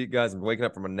I speak, guys. I'm waking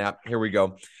up from a nap. Here we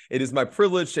go. It is my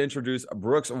privilege to introduce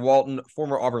Brooks Walton,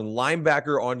 former Auburn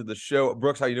linebacker, onto the show.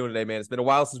 Brooks, how you doing today, man? It's been a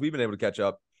while since we've been able to catch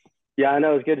up. Yeah, I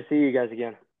know. It's good to see you guys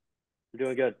again. I'm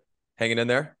doing good. Hanging in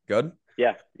there? Good?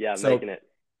 Yeah, making it.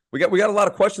 We got a lot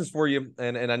of questions for you,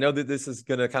 and I know that this is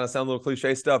going to kind of sound a little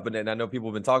cliche stuff, but I know people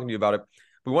have been talking to you about it.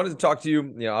 We wanted to talk to you.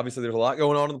 You know, obviously there's a lot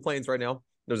going on in the Plains right now.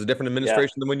 There's a different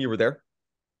administration than when you were there.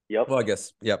 Yep. Well, I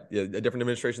guess, a different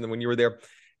administration than when you were there.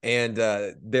 And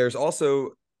there's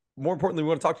also, more importantly, we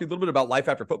want to talk to you a little bit about life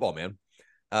after football, man.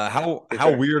 How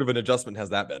weird of an adjustment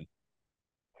has that been?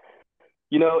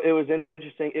 You know, it was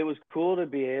interesting. It was cool to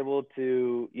be able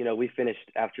to, you know, we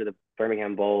finished after the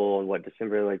Birmingham Bowl on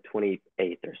December 28th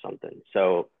or something.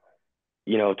 So,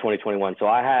 2021. So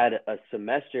I had a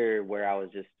semester where I was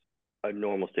just a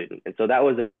normal student. And so that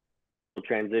was a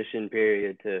transition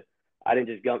period to I didn't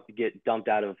just get dumped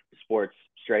out of sports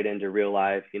straight into real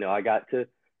life. You know, I got to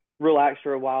relax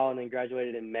for a while and then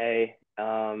graduated in May.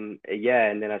 And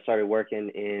then I started working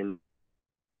in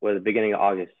the beginning of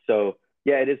August. So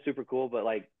yeah, it is super cool. But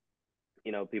like,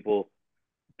 you know, people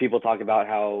talk about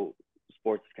how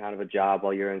sports is kind of a job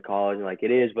while you're in college, and like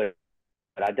it is, but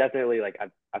I definitely like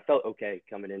I felt okay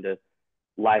coming into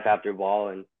life after ball,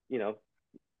 and you know,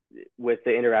 with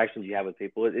the interactions you have with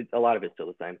people, a lot of it's still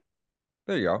the same.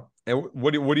 There you go. And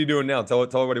what are you doing now? Tell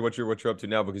everybody what you're up to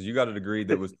now, because you got a degree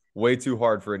that was way too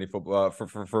hard for any football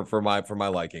for my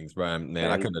likings, man.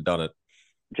 I couldn't have done it.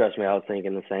 Trust me, I was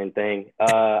thinking the same thing.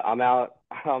 I'm out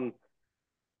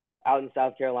in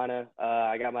South Carolina.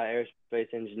 I got my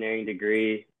aerospace engineering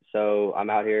degree, so I'm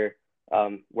out here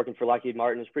working for Lockheed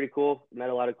Martin. It's pretty cool. Met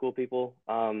a lot of cool people.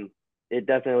 It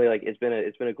definitely it's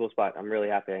been a cool spot. I'm really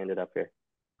happy I ended up here.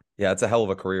 Yeah, it's a hell of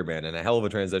a career, man, and a hell of a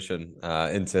transition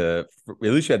into. At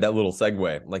least you had that little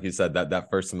segue, like you said, that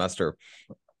first semester.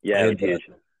 Yeah, and, huge.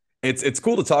 It's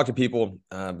cool to talk to people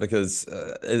because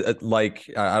I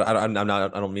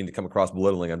don't mean to come across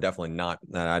belittling. I'm definitely not.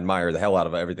 I admire the hell out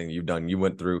of everything that you've done. You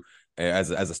went through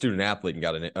as a student athlete and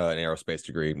got an aerospace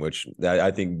degree, which I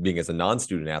think being as a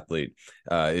non-student athlete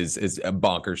is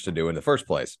bonkers to do in the first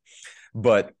place.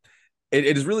 But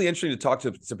it is really interesting to talk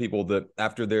to people that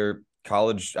after they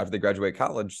graduate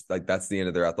college, like that's the end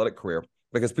of their athletic career,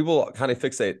 because people kind of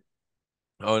fixate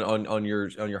on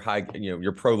your high, you know,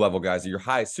 your pro level guys, your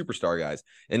high superstar guys,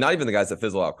 and not even the guys that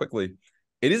fizzle out quickly.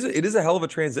 It is a hell of a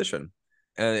transition,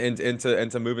 and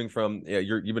into moving from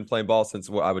you've been playing ball since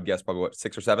I would guess probably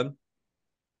 6 or 7.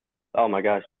 Oh my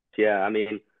gosh, yeah. I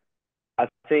mean, I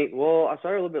think I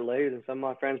started a little bit later than some of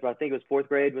my friends, but I think it was fourth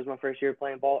grade was my first year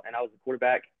playing ball, and I was the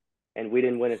quarterback, and we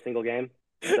didn't win a single game.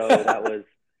 So that was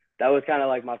kind of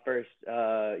like my first.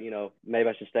 Maybe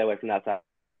I should stay away from that side.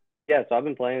 Yeah, so I've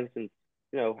been playing since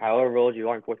however old you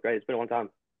are in fourth grade. It's been a long time.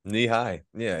 Knee high.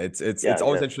 Yeah, it's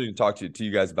always interesting to talk to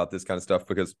you guys about this kind of stuff,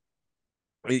 because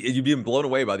you've been blown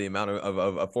away by the amount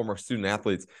of former student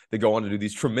athletes that go on to do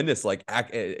these tremendous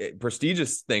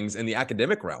prestigious things in the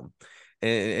academic realm.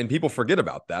 And people forget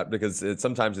about that because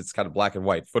sometimes it's kind of black and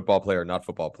white: football player, not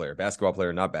football player; basketball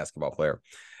player, not basketball player.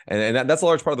 And that's a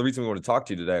large part of the reason we want to talk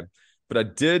to you today. But I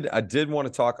did want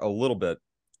to talk a little bit,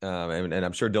 and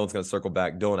I'm sure Dylan's going to circle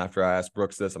back. Dylan, after I ask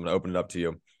Brooks this, I'm going to open it up to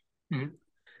you. Mm-hmm.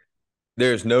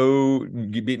 There's no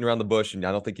beating around the bush, and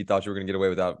I don't think you thought you were going to get away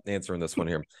without answering this one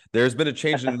here. There's been a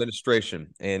change in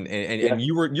administration, and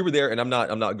you were there, and I'm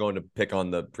not going to pick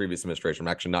on the previous administration.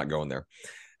 I'm actually not going there.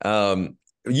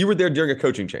 You were there during a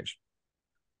coaching change.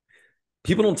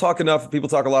 People don't talk enough. People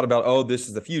talk a lot about, oh, this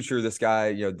is the future. This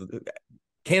guy,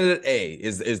 candidate A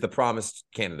is the promised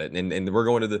candidate, and we're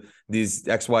going to these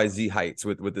XYZ heights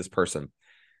with this person.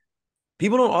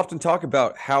 People don't often talk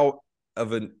about how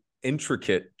of an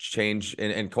intricate change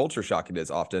and culture shock it is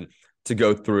often to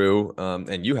go through.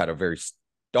 And you had a very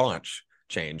staunch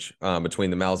change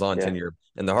between the Malzahn tenure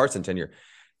and the Harsin tenure.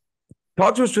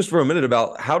 Talk to us just for a minute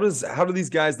about how do these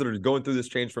guys that are going through this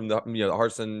change from the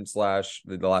Harsin /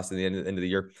 the last of the end of the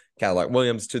year, Cadillac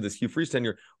Williams, to this Hugh Freeze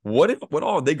tenure, what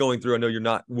all are they going through? I know you're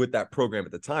not with that program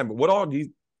at the time, but what all can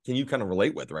you kind of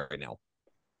relate with right now?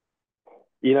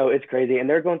 It's crazy, and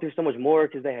they're going through so much more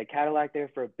because they had Cadillac there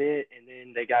for a bit, and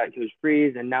then they got Hugh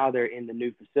Freeze, and now they're in the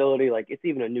new facility. Like, it's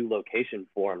even a new location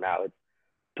for them now. It's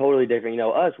totally different.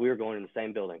 We were going in the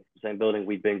same building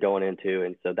we'd been going into,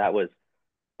 and so that was.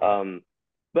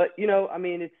 But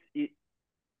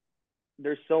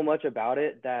there's so much about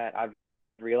it that I've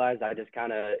realized I just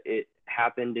kind of, it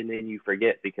happened and then you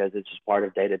forget because it's just part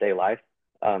of day-to-day life.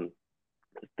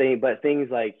 But things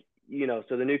like,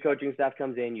 so the new coaching staff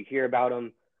comes in, you hear about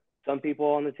them. Some people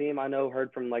on the team I know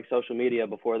heard from like social media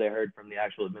before they heard from the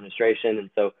actual administration. And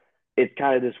so it's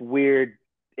kind of this weird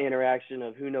interaction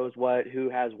of who knows what, who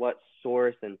has what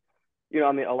source. And,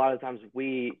 a lot of times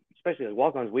especially as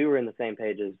walk-ons, we were in the same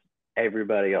page as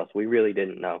everybody else. We really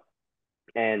didn't know.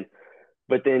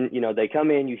 But then, they come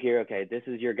in, you hear, okay, this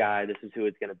is your guy, this is who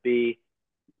it's going to be.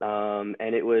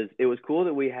 And it was cool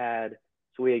that we had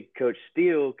Coach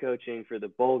Steele coaching for the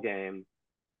bowl game,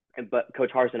 but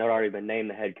Coach Harsin had already been named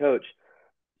the head coach.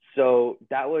 So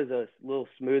that was a little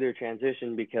smoother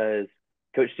transition because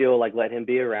Coach Steele let him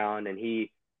be around, and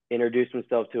he introduced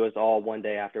himself to us all one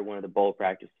day after one of the bowl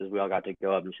practices. We all got to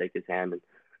go up and shake his hand. And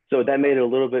so that made it a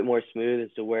little bit more smooth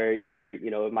as to where,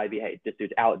 it might be, hey, this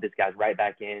dude's out, this guy's right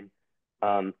back in.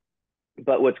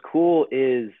 But what's cool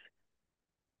is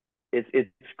it's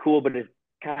cool, but it's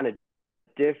kind of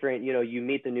different. You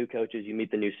meet the new coaches, you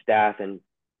meet the new staff, and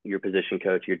your position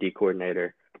coach, your D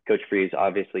coordinator, Coach Freeze,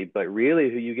 obviously. But really,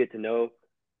 who you get to know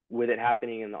with it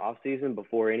happening in the off season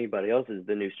before anybody else is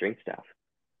the new strength staff.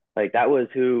 Like that was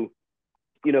who,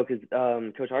 because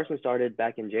Coach Harsin started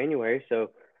back in January,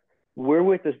 so we're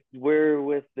with the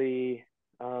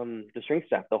strength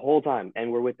staff the whole time,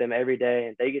 and we're with them every day,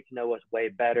 and they get to know us way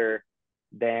better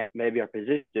than maybe our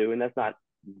positions do, and that's not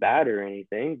bad or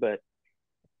anything, but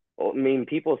I mean,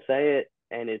 people say it,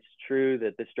 and it's true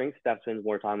that the strength staff spends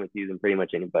more time with you than pretty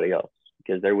much anybody else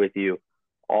because they're with you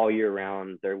all year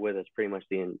round. They're with us pretty much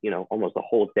almost the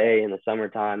whole day in the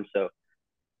summertime. So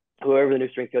whoever the new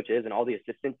strength coach is and all the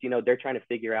assistants, they're trying to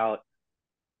figure out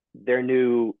their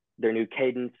new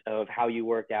cadence of how you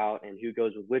work out and who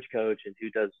goes with which coach and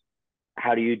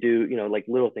how do you do, like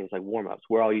little things like warm-ups.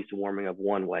 We're all used to warming up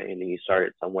one way and then you start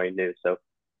it some way new. So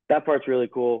that part's really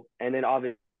cool. And then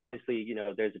obviously,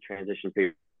 there's a transition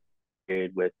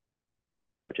period with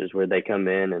coaches where they come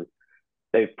in and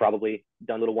they've probably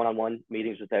done little one-on-one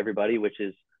meetings with everybody, which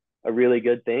is a really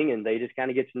good thing. And they just kind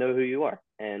of get to know who you are.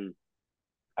 And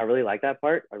I really like that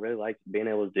part. I really like being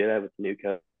able to do that with the new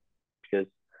coach because,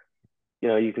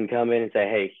 you can come in and say,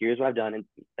 hey, here's what I've done. And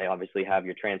they obviously have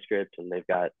your transcript and they've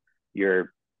got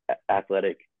your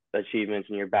athletic achievements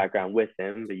and your background with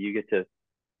them, but you get to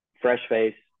fresh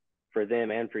face for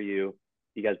them and for you.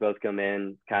 You guys both come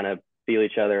in, kind of feel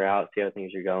each other out, see how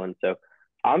things are going. So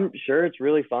I'm sure it's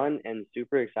really fun and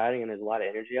super exciting, and there's a lot of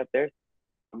energy up there.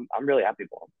 I'm really happy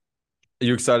for them. Are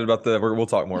you excited about we'll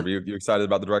talk more, but you excited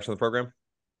about the direction of the program?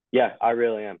 Yeah, I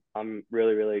really am. I'm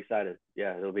really, really excited.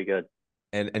 Yeah, it'll be good.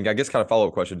 And I guess kind of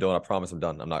follow-up question, Dylan. I promise I'm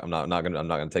done. I'm not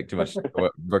gonna take too much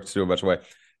too much away.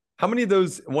 How many of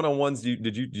those one-on-ones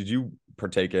did you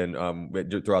partake in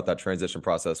throughout that transition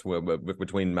process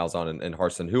between Malzahn and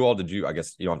Harsin? Who all did you? I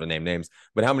guess you don't have to name names,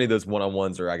 but how many of those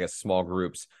one-on-ones or I guess small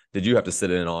groups did you have to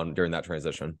sit in on during that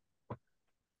transition?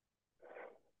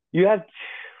 I'm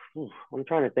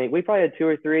trying to think. We probably had 2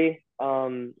 or 3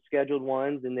 scheduled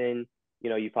ones, and then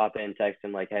you pop in, text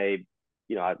him like, hey,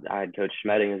 I had Coach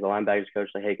Schmedding as the linebackers coach.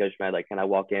 Like, hey, Coach Schmed, like, can I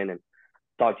walk in and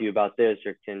talk to you about this,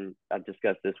 or can I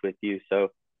discuss this with you? So.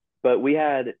 But we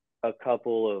had a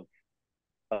couple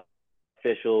of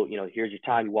official, here's your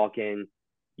time. You walk in,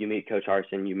 you meet Coach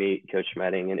Harsin, you meet Coach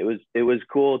Schmedding, and it was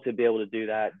cool to be able to do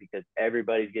that because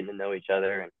everybody's getting to know each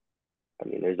other. And I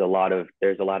mean, there's a lot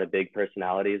of big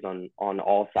personalities on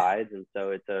all sides, and so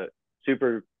it's a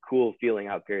super cool feeling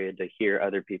out period to hear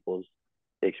other people's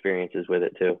experiences with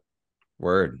it too.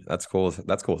 Word, that's cool.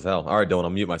 That's cool as hell. All right, Dylan, I'll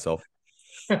mute myself.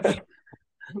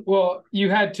 Well,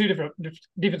 you had 2 different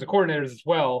defensive coordinators as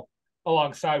well,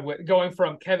 alongside with going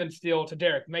from Kevin Steele to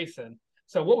Derek Mason.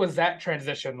 So what was that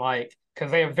transition like?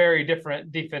 Because they have very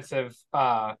different defensive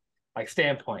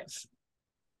standpoints.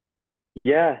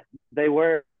 Yeah, they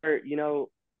were.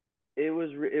 It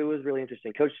was really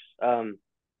interesting. Coach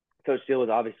Steele was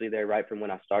obviously there right from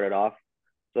when I started off,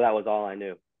 so that was all I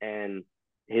knew, and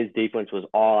his defense was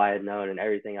all I had known and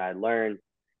everything I had learned.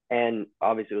 And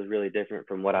obviously it was really different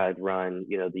from what I had run,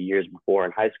 the years before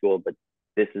in high school, but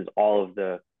this is all of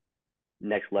the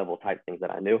next level type things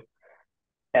that I knew.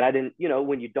 And I didn't,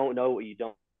 when you don't know what you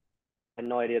don't, I had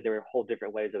no idea there were whole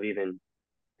different ways of even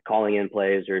calling in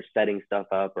plays or setting stuff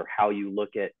up or how you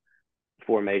look at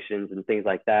formations and things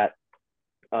like that.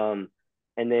 And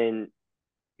then,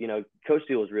 Coach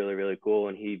Steele was really, really cool.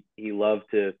 And he loved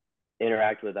to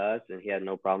interact with us and he had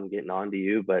no problem getting on to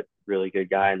you, but really good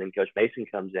guy. And then Coach Mason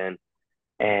comes in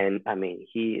and I mean,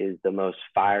 he is the most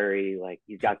fiery, like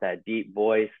he's got that deep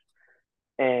voice.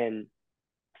 And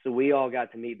so we all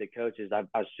got to meet the coaches. I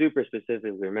super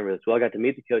specifically remember this. We all got to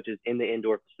meet the coaches in the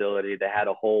indoor facility. They had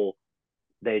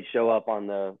they'd show up on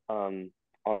on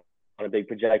a big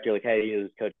projector, like, hey,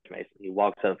 here's Coach Mason. He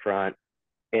walks up front,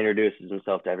 introduces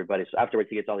himself to everybody. So afterwards,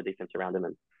 he gets all the defense around him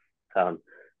and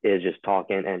is just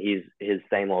talking. And he's his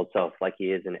same old self, like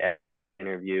he is in every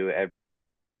interview, every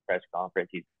press conference.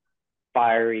 He's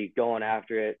fiery, going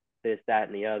after it, this, that,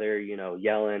 and the other,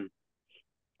 yelling.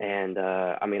 And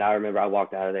I mean, I remember I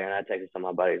walked out of there and I texted some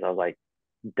of my buddies. I was like,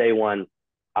 day one,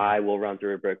 I will run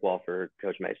through a brick wall for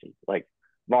Coach Mason. Like,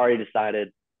 I've already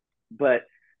decided. But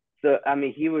so, I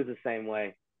mean, he was the same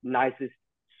way. Nicest,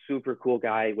 super cool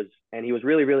guy. He was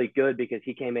really, really good because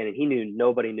he came in and he knew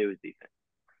nobody knew his defense.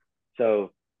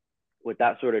 So with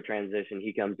that sort of transition,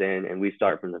 he comes in and we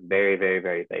start from the very, very,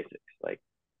 very basics. Like,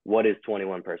 what is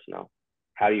 21 personnel?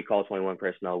 How do you call 21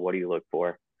 personnel? What do you look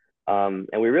for? And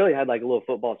we really had like a little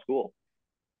football school.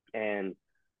 And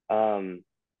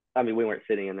I mean, we weren't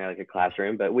sitting in there like a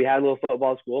classroom, but we had a little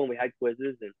football school and we had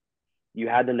quizzes and you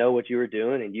had to know what you were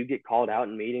doing and you get called out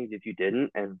in meetings if you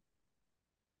didn't. And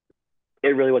it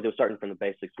really was starting from the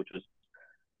basics, which was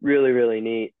really, really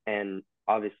neat. And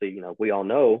obviously, we all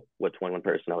know what 21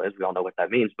 personnel is. We all know what that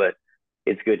means, but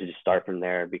it's good to just start from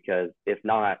there, because if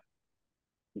not,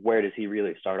 where does he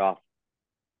really start off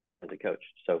as a coach?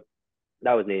 So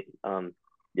that was neat.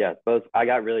 Yeah, both. I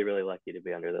got really, really lucky to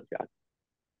be under those guys.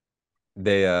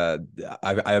 They,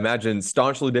 I imagine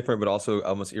staunchly different, but also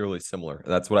almost eerily similar.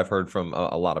 That's what I've heard from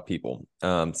a lot of people.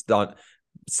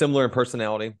 Similar in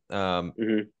personality, a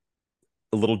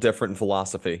little different in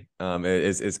philosophy.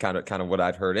 Is kind of what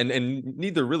I've heard, and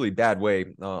neither really bad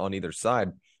way on either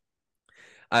side.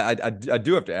 I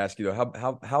do have to ask you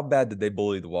though, how bad did they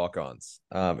bully the walk-ons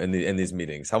in these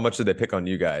meetings? How much did they pick on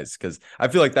you guys? Because I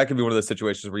feel like that could be one of those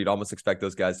situations where you'd almost expect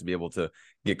those guys to be able to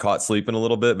get caught sleeping a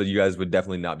little bit, but you guys would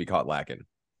definitely not be caught lacking.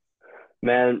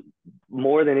 Man,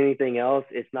 more than anything else,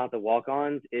 it's not the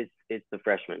walk-ons, it's the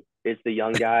freshmen. It's the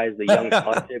young guys, the young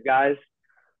scholarship guys,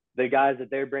 the guys that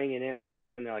they're bringing in.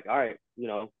 And they're like, all right,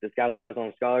 this guy's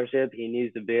on scholarship. He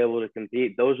needs to be able to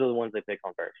compete. Those are the ones they pick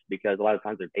on first, because a lot of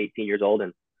times they're 18 years old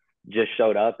and just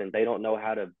showed up, and they don't know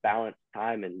how to balance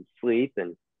time and sleep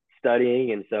and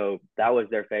studying. And so that was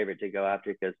their favorite to go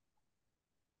after, because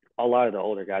a lot of the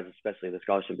older guys, especially the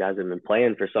scholarship guys, have been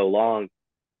playing for so long.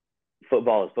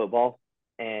 Football is football.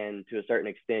 And to a certain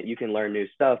extent, you can learn new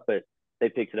stuff, but they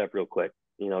picked it up real quick.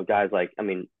 Guys like,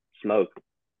 Smoke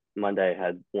Monday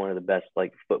had one of the best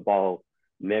football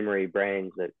memory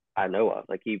brains that I know of.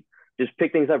 He just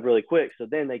picked things up really quick. So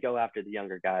then they go after the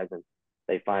younger guys and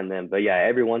they find them. But yeah,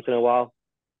 every once in a while,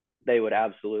 they would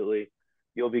absolutely,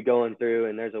 you'll be going through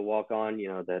and there's a walk-on,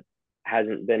 that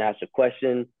hasn't been asked a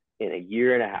question in a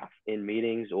year and a half in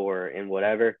meetings or in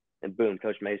whatever. And boom,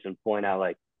 Coach Mason point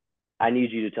out, I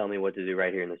need you to tell me what to do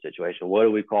right here in this situation. What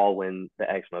do we call when the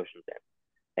X motion's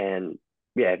in? And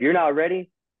yeah, if you're not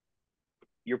ready,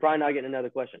 you're probably not getting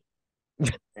another question.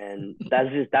 And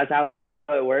that's how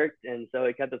it worked. And so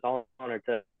it kept us all on our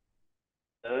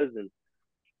toes. And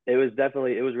it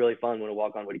was really fun when a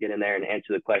walk-on would get in there and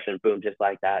answer the question, boom, just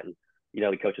like that. And,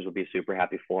 the coaches would be super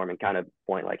happy for him and kind of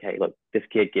point hey, look, this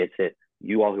kid gets it.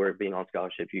 You all who are being on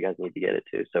scholarship, you guys need to get it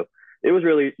too. So it was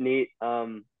really neat.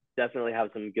 Definitely have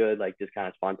some good, just kind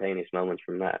of spontaneous moments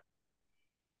from that.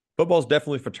 Football's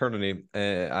definitely fraternity.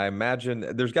 I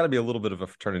imagine there's got to be a little bit of a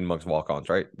fraternity amongst walk-ons,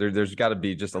 right? There's got to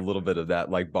be just a little bit of that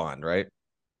bond, right?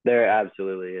 There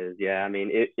absolutely is. Yeah,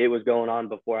 it was going on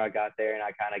before I got there, and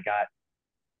I kind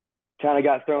of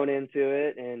got thrown into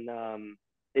it, and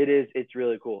it's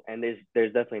really cool. And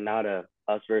there's definitely not a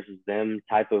us versus them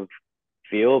type of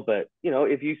feel, but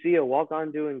if you see a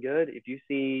walk-on doing good, if you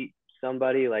see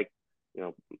somebody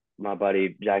my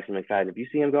buddy Jackson McFadden, if you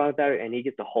see him go out there and he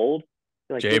gets a hold,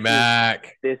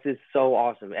 J-Mac, this is so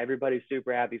awesome. Everybody's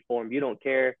super happy for him. You don't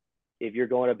care if you're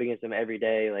going up against him every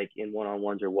day, in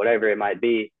one-on-ones or whatever it might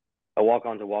be. A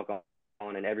walk-on's a walk-on,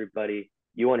 and everybody,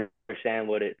 you understand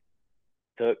what it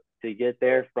took to get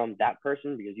there from that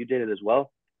person because you did it as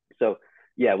well. So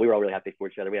yeah, we were all really happy for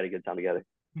each other. We had a good time together.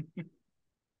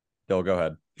 Bill, go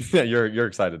ahead. You're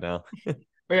excited now.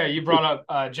 But yeah, you brought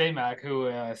up J-Mac, who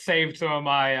saved some of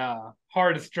my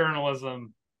hardest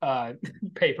journalism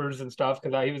papers and stuff,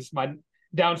 because he was my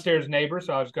downstairs neighbor.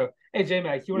 So I just go, hey,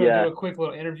 J-Mac, you want to do a quick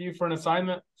little interview for an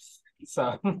assignment?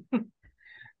 So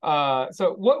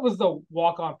so what was the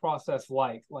walk-on process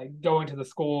like going to the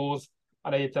schools? I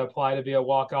know you had to apply to be a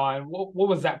walk-on. What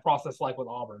was that process like with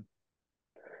Auburn?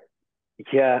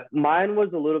 Yeah, mine was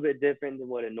a little bit different than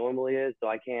what it normally is. So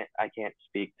I can't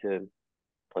speak to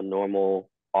a normal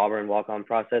Auburn walk-on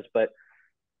process, but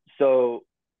so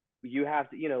you have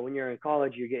to, when you're in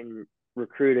college, you're getting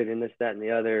recruited and this, that, and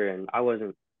the other. And I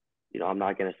wasn't, I'm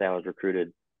not going to say I was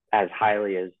recruited as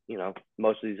highly as,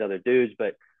 most of these other dudes,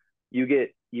 but you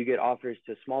get offers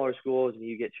to smaller schools and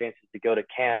you get chances to go to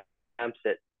camps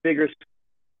at bigger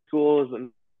schools, but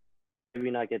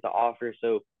maybe not get the offer.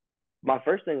 So my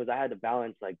first thing was I had to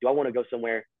balance, do I want to go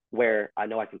somewhere where I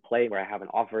know I can play, where I have an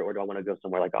offer, or do I want to go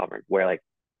somewhere like Auburn, where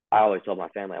I always told my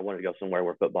family I wanted to go somewhere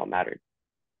where football mattered.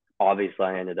 Obviously,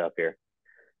 I ended up here.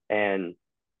 And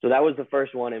so that was the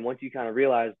first one. And once you kind of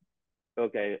realize,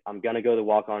 okay, I'm going to go the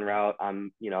walk-on route.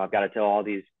 I've got to tell all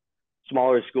these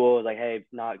smaller schools, hey,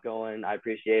 not going. I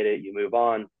appreciate it. You move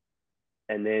on.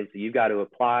 And then so you've got to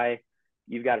apply.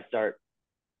 You've got to start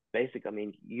basic.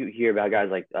 You hear about guys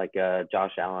like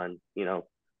Josh Allen,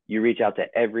 you reach out to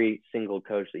every single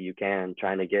coach that you can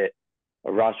trying to get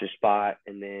a roster spot.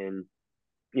 And then,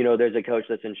 there's a coach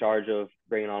that's in charge of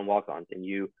bringing on walk-ons, and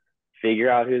you figure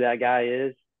out who that guy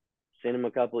is, send him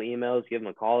a couple of emails, give him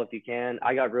a call if you can.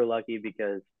 I got real lucky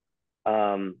because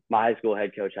my high school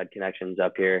head coach had connections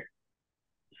up here.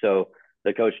 So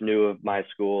the coach knew of my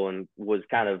school and was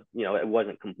kind of, it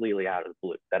wasn't completely out of the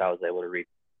blue that I was able to reach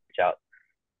out.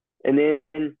 And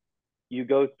then you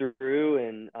go through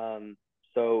and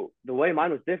so the way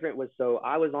mine was different was, so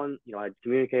I was on, I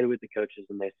communicated with the coaches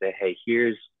and they say, hey,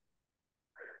 here's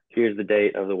the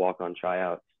date of the walk-on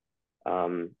tryouts.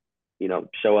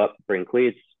 Show up, bring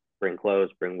cleats, bring clothes,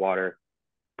 bring water.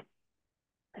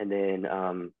 And then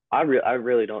I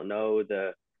really don't know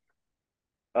the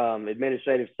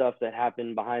administrative stuff that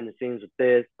happened behind the scenes with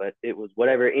this, but it was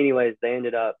whatever. Anyways, they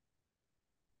ended up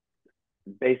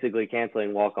basically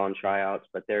canceling walk-on tryouts,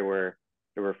 but there were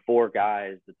 4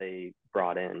 guys that they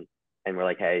brought in and were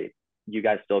like, hey, you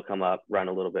guys still come up, run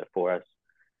a little bit for us.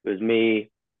 It was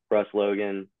me, Russ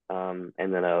Logan, and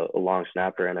then a long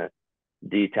snapper and a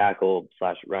D tackle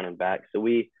 / running back. So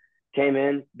we came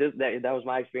in. That was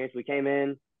my experience. We came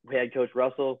in. We had Coach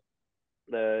Russell,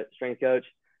 the strength coach.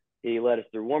 He led us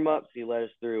through warm-ups. He led us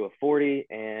through a 40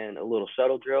 and a little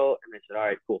shuttle drill. And they said, all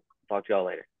right, cool. Talk to y'all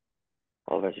later.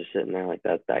 All of us are sitting there like,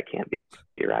 that can't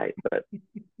be right. But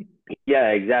yeah,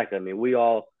 exactly. I mean, we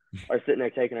all are sitting there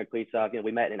taking our cleats off.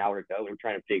 We met an hour ago. We're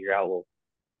trying to figure out, well,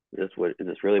 is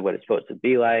this really what it's supposed to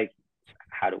be like?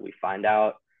 How do we find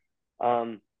out?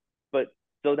 But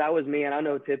so that was me. And I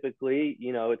know typically,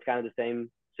 it's kind of the same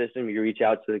system. You reach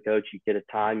out to the coach, you get a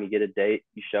time, you get a date,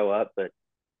 you show up. But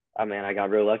I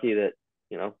got real lucky that,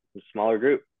 a smaller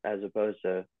group as opposed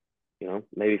to,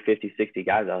 maybe 50, 60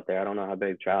 guys out there. I don't know how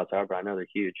big tryouts are, but I know they're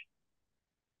huge.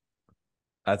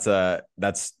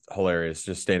 That's hilarious.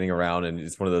 Just standing around and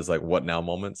it's one of those like what now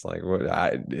moments. Like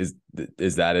is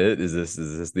that it? Is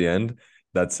this the end?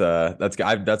 That's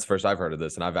first I've heard of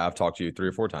this, and I've talked to you 3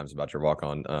 or 4 times about your walk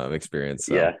on experience.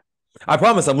 So. Yeah, I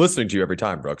promise I'm listening to you every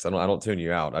time, Brooks. I don't tune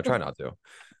you out. I try not to.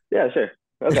 Yeah, sure.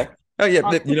 Okay. Oh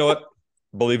yeah, you know what?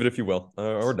 Believe it if you will,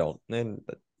 or don't. And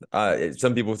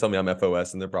some people tell me I'm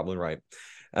FOS, and they're probably right.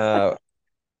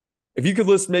 If you could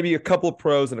list maybe a couple of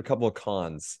pros and a couple of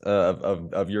cons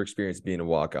of your experience being a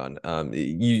walk-on,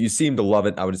 you seem to love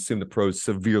it. I would assume the pros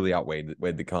severely outweighed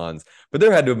the cons, but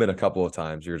there had to have been a couple of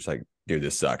times you're just like, dude,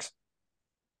 this sucks.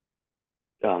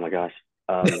 Oh my gosh.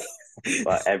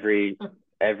 But every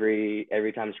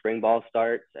time spring ball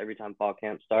starts, every time fall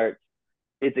camp starts,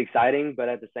 it's exciting, but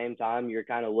at the same time, you're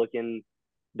kind of looking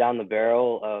down the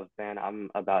barrel of, man, I'm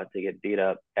about to get beat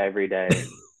up every day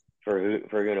for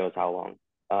who knows how long.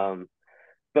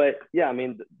 But yeah,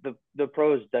 the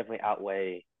pros definitely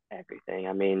outweigh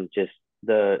everything. Just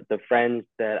the friends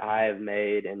that I have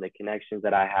made and the connections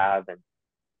that I have, and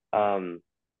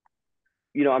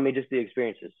just the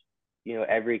experiences.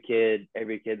 Every kid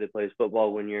that plays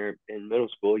football, when you're in middle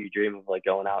school, you dream of like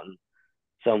going out and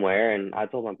somewhere. And I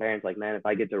told my parents, like, man, if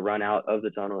I get to run out of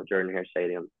the tunnel at Jordan-Hare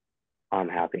Stadium, I'm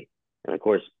happy. And of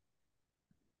course,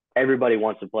 everybody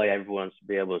wants to play. Everyone wants to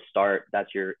be able to start.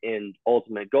 That's your end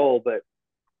ultimate goal. But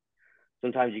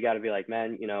sometimes you got to be like,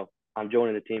 man, I'm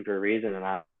joining the team for a reason, and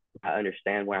I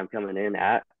understand where I'm coming in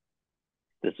at.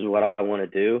 This is what I want to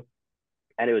do.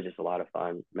 And it was just a lot of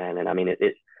fun, man. And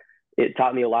it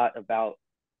taught me a lot about,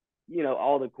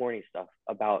 all the corny stuff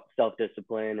about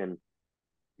self-discipline and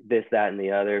this, that, and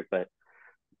the other. But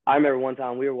I remember one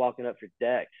time we were walking up for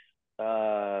decks,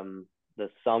 the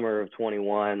summer of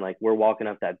 21, like we're walking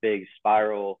up that big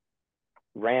spiral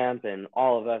ramp, and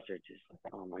all of us are just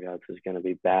like, oh my God, this is going to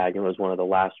be bad. It was one of the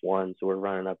last ones. So we're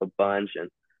running up a bunch. And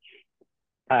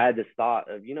I had this thought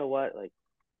of, you know what, like,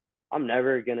 I'm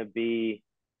never going to be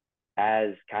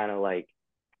as kind of like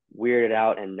weirded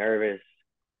out and nervous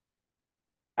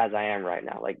as I am right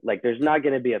now. Like there's not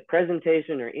going to be a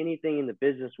presentation or anything in the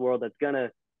business world that's going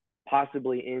to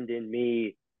possibly end in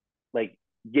me like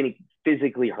getting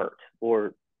physically hurt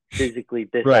or physically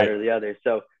this, right, that, or the other.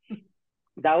 So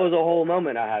that was a whole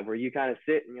moment I had where you kind of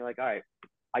sit and you're like, all right,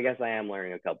 I guess I am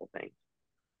learning a couple things.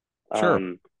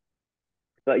 Sure.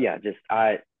 But yeah, just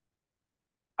I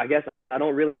guess I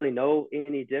don't really know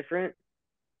any different.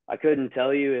 I couldn't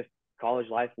tell you if college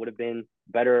life would have been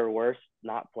better or worse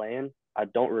not playing. I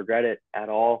don't regret it at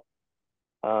all.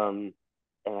 And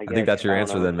I think that's your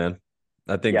answer then, man.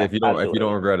 I think if you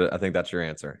don't regret it, I think that's your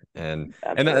answer. And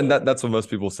that's what most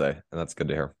people say, and that's good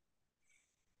to hear.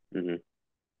 Mm-hmm.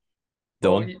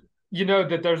 Dylan? Well, you know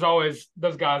that there's always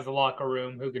those guys in the locker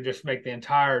room who can just make the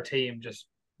entire team just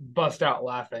bust out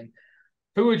laughing.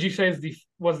 Who would you say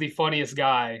was the funniest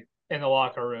guy in the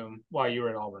locker room while you were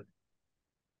at Auburn?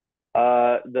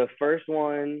 The first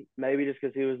one, maybe just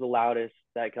because he was the loudest,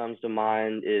 that comes to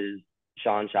mind is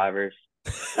Sean Shivers.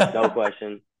 No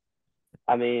question.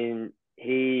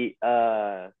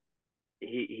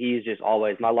 He's just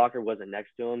always, my locker wasn't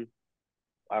next to him.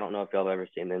 I don't know if y'all have ever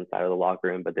seen the inside of the locker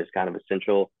room, but there's kind of a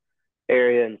central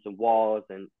area and some walls,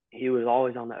 and he was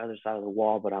always on the other side of the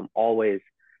wall, but I'm always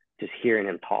just hearing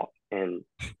him talk. And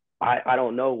I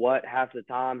don't know what half the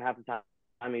time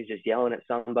he's just yelling at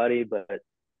somebody, but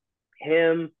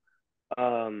him,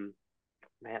 man,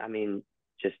 I mean,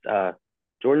 just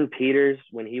Jordan Peters,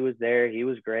 when he was there, he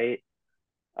was great.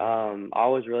 I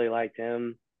always really liked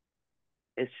him.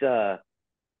 It's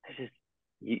just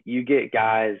you get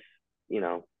guys,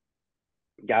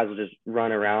 guys will just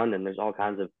run around, and there's all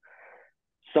kinds of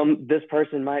this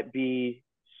person might be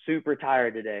super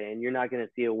tired today, and you're not going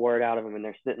to see a word out of them, and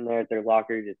they're sitting there at their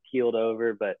locker just keeled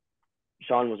over. But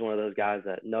Sean was one of those guys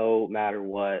that no matter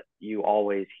what, you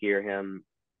always hear him.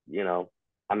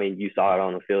 I mean, you saw it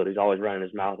on the field. He's always running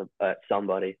his mouth at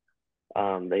somebody.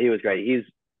 But he was great. He's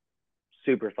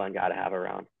super fun guy to have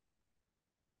around.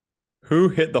 Who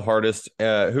hit the hardest?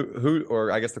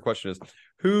 Or I guess the question is,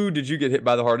 who did you get hit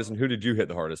by the hardest, and who did you hit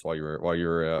the hardest while you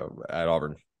were at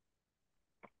Auburn?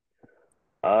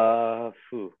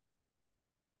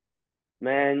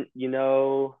 Man,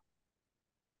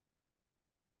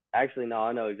 actually, no,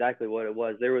 I know exactly what it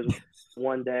was. There was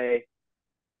one day,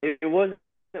 it wasn't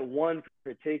one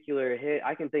particular hit.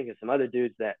 I can think of some other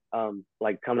dudes that,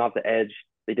 like coming off the edge,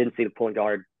 they didn't see the point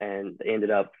guard and they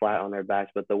ended up flat on their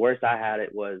backs. But the worst I had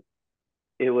it was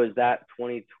that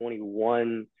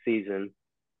 2021 season,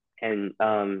 and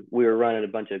we were running a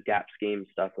bunch of gap scheme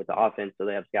stuff with the offense, so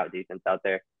they have scout defense out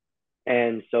there.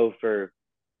 And so for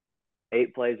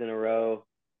 8 plays in a row,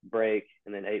 break,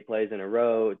 and then 8 plays in a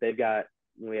row,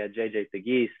 we had JJ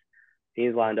Pegues.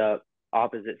 He's lined up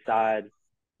opposite side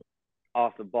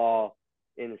off the ball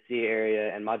in the C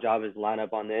area, and my job is to line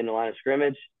up on the end of the line of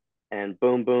scrimmage, and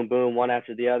boom, boom, boom, one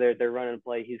after the other, they're running a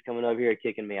play. He's coming over here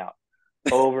kicking me out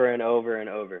over and over and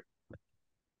over.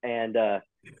 And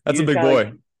that's a big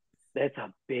boy. That's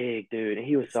a big dude. And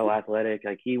he was so athletic.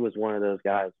 Like, he was one of those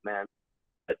guys, man.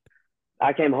 But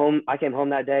I came home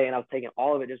that day, and I was taking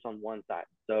all of it just on one side.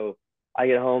 So I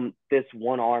get home, this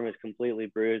one arm is completely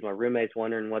bruised. My roommate's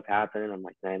wondering what's happening. I'm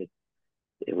like, man,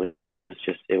 it was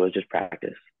just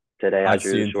practice. Today I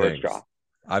drew a short straw.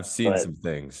 I've seen some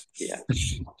things. Yeah.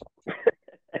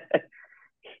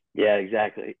 Yeah,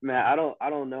 exactly. Man, I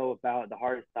don't know about the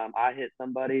hardest time I hit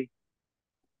somebody.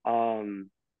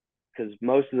 Because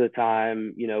most of the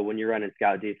time, when you're running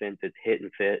scout defense, it's hit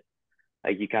and fit.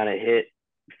 Like, you kind of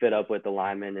fit up with the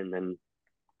linemen, and then,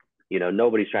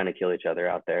 nobody's trying to kill each other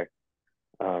out there.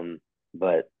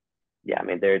 But yeah, I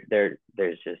mean, there's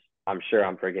just, I'm sure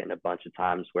I'm forgetting a bunch of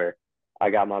times where I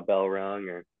got my bell rung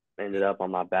or ended up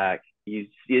on my back.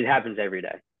 It happens every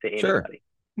day to anybody.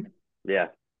 Sure. Yeah.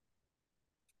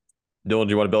 Dylan,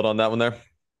 do you want to build on that one there?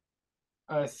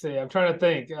 I see. I'm trying to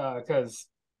think because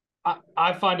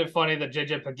I find it funny that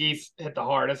JJ Pegues hit the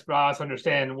hardest, but I also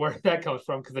understand where that comes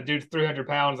from, because the dude's 300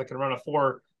 pounds that can run a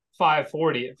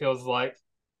 4.540. It feels like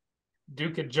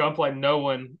dude could jump like no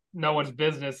one's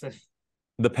business.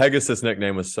 The Pegasus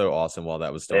nickname was so awesome while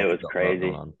that was still. It was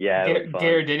crazy. Yeah,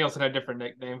 Gary Danielson had a different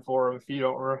nickname for him. If you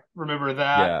don't remember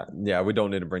that, yeah, we don't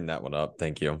need to bring that one up.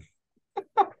 Thank you.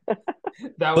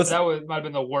 that might have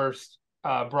been the worst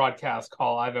broadcast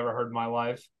call I've ever heard in my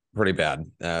life. Pretty bad.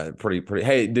 Pretty.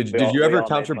 Hey, did you ever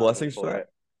count your blessings for that?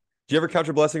 Did you ever count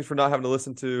your blessings for not having to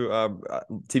listen to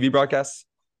TV broadcasts?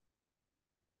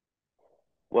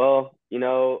 Well,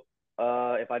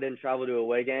 if I didn't travel to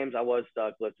away games, I was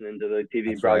stuck listening to the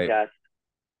TV broadcast.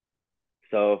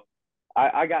 Right. So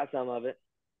I got some of it.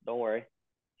 Don't worry.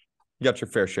 You got your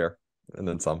fair share, and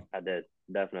then some. I did,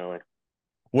 definitely.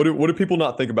 What do people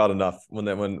not think about enough when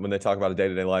they talk about a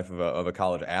day-to-day life of a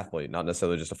college athlete, not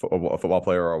necessarily just a football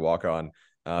player or a walk-on?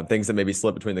 Things that maybe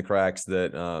slip between the cracks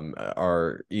that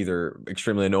are either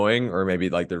extremely annoying or maybe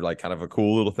like they're like kind of a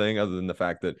cool little thing, other than the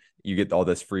fact that you get all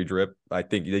this free drip. I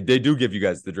think they do give you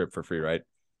guys the drip for free, right?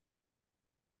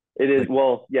 It is.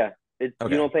 Well, yeah. Okay.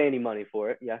 You don't pay any money for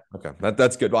it. Yeah. Okay.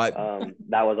 That's good. Well,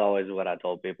 that was always what I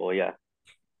told people. Yeah.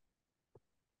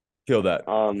 Feel that.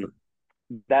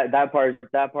 That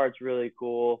part's really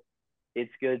cool.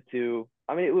 It's good to,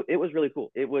 I mean, it was really cool.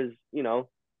 It was,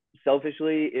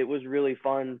 selfishly, it was really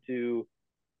fun to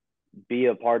be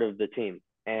a part of the team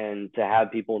and to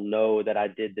have people know that I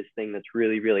did this thing that's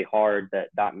really, really hard that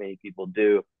not many people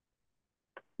do.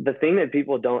 The thing that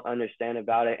people don't understand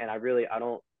about it, and I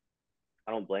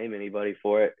don't blame anybody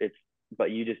for it.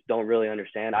 But you just don't really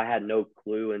understand. I had no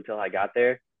clue until I got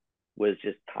there, was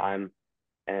just time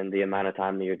and the amount of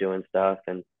time that you're doing stuff.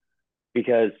 And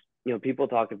because, people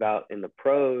talk about in the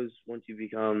pros, once you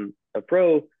become a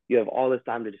pro, you have all this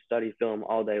time to just study film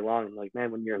all day long. And like,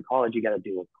 man, when you're in college, you got to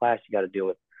deal with class, you got to deal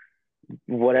with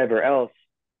whatever else.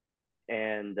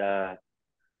 And so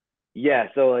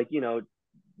like,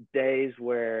 days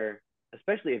where,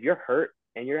 especially if you're hurt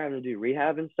and you're having to do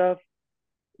rehab and stuff,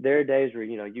 there are days where,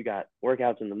 you got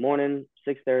workouts in the morning,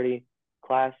 6:30,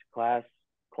 class,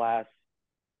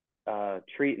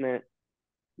 treatment,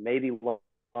 maybe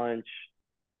lunch,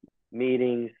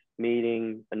 meeting,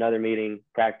 another meeting,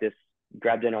 practice,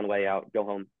 grab dinner on the way out, go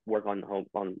home, work on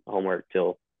homework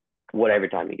till whatever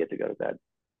time you get to go to bed.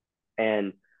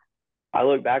 And I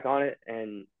look back on it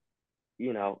and,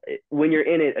 when you're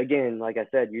in it, again, like I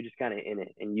said, you're just kind of in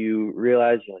it and you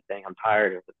realize you're like, dang, I'm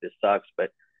tired of this sucks, but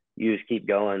you just keep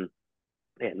going.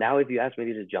 And now if you ask me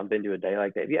to just jump into a day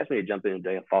like that, if you ask me to jump into a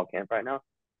day of fall camp right now,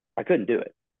 I couldn't do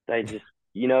it. I just,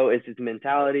 it's just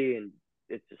mentality and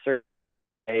it's a certain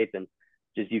faith and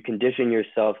just you condition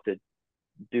yourself to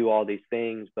do all these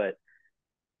things. But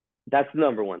that's the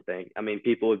number one thing. I mean,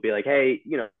 people would be like, hey,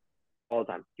 all the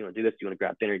time, you want to do this? Do you want to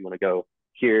grab dinner? Do you want to go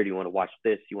here? Do you want to watch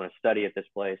this? Do you want to study at this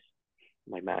place?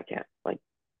 I'm like, man, I can't. Like,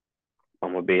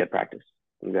 I'm going to be at practice.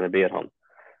 I'm going to be at home.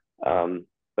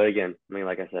 But again, I mean,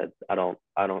 like I said, I don't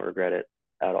regret it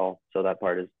at all. So that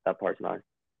part's nice.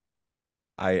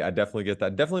 I definitely get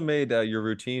that. Definitely made your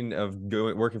routine of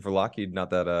working for Lockheed not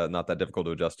that difficult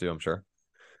to adjust to, I'm sure.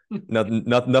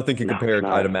 Nothing can compare,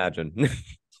 I'd imagine.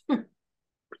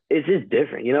 It's just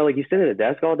different. Like you sit at a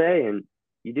desk all day and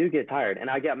you do get tired. And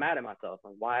I get mad at myself.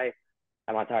 Like, why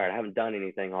am I tired? I haven't done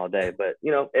anything all day. But,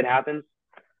 it happens.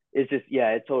 It's just,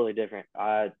 it's totally different.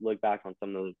 I look back on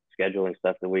some of the scheduling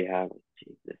stuff that we have.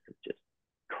 Geez, this is just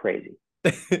crazy.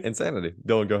 Insanity.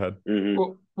 Dylan, go ahead. Mm-hmm.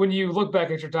 Well, when you look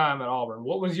back at your time at Auburn,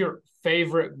 what was your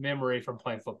favorite memory from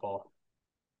playing football?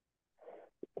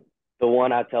 The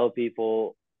one I tell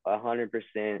people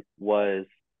 100% was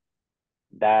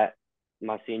that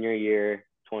my senior year,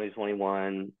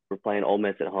 2021, we're playing Ole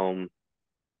Miss at home.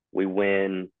 We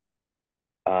win.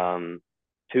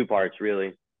 Two parts,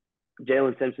 really.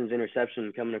 Jalen Simpson's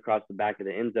interception coming across the back of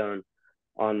the end zone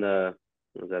on the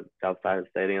south side of the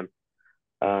stadium.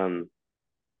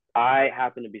 I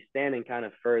happened to be standing kind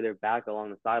of further back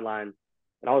along the sideline,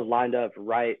 and I was lined up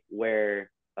right where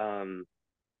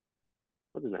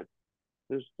what's his name?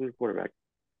 Who's the quarterback?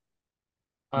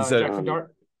 Jackson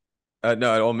Dart.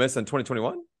 No, at Ole Miss in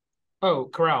 2021. Oh,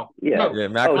 Corral. Yeah, no. Yeah,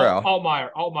 Matt Corral.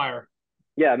 Altmaier.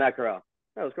 Yeah, Matt Corral.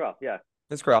 That was Corral. Yeah,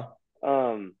 it's Corral.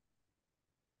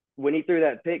 When he threw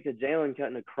that pick to Jalen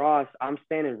cutting across, I'm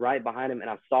standing right behind him, and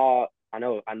I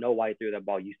know why he threw that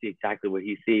ball. You see exactly what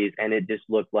he sees, and it just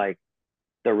looked like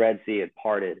the Red Sea had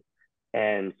parted.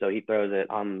 And so he throws it.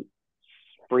 I'm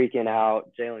freaking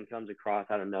out. Jalen comes across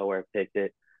out of nowhere, picked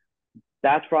it.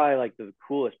 That's probably like the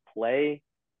coolest play.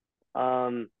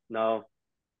 No,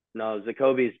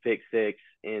 Zacoby's pick six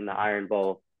in the Iron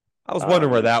Bowl. I was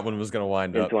wondering where that one was going to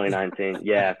wind up. In 2019.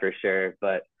 Yeah, for sure.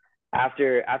 But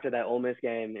after that Ole Miss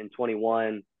game in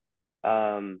 21,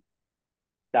 that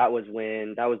was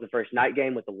the first night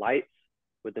game with the lights,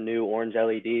 with the new orange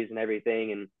LEDs and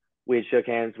everything. And we had shook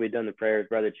hands. We'd done the prayer with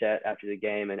Brother Chet after the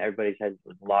game, and everybody's head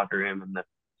was in the locker room, and the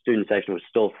student section was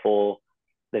still full.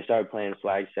 They started playing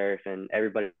swag surf, and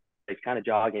everybody's kind of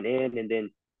jogging in. And then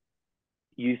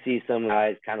you see some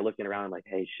guys kind of looking around like,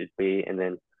 hey, should we? And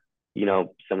then,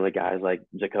 some of the guys like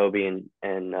Jacoby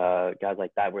and guys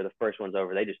like that were the first ones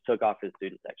over. They just took off to the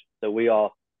student section. So we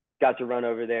all got to run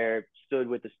over there, stood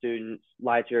with the students,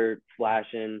 lights are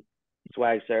flashing,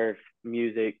 swag surf,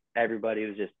 music. Everybody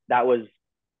was just, that was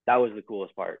the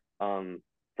coolest part,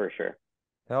 for sure.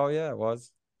 Hell yeah, it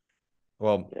was.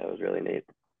 Well, yeah, it was really neat.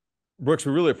 Brooks,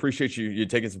 we really appreciate you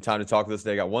taking some time to talk with us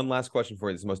today. I got one last question for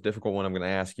you. It's the most difficult one I'm going to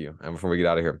ask you before we get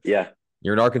out of here. Yeah.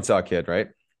 You're an Arkansas kid, right?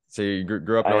 So you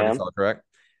grew up in Arkansas, correct?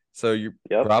 So you're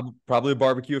probably a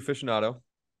barbecue aficionado.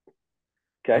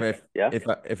 Okay. I mean,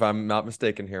 if I'm not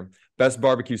mistaken here, best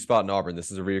barbecue spot in Auburn.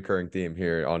 This is a reoccurring theme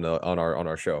here on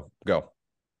our show. Go.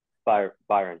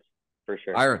 Byron's, for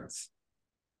sure. Byron's.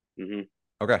 Mm-hmm.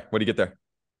 Okay. What do you get there?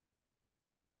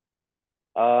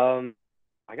 I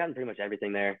gotten pretty much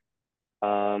everything there.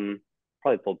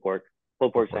 Probably pulled pork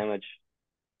sandwich.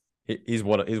 He's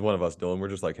one of us, Dylan. We're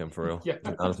just like him for real. Yeah.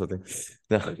 To be honest with you.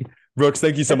 No. Brooks,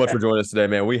 thank you so much for joining us today,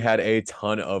 man. We had a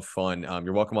ton of fun.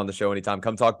 You're welcome on the show anytime.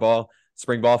 Come talk ball.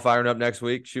 Spring ball firing up next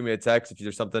week. Shoot me a text if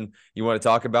there's something you want to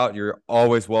talk about. You're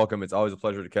always welcome. It's always a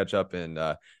pleasure to catch up, and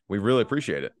we really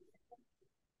appreciate it.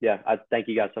 Yeah, I thank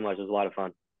you guys so much. It was a lot of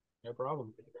fun. No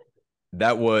problem.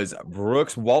 That was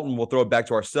Brooks Walton. We'll throw it back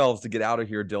to ourselves to get out of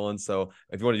here, Dylan. So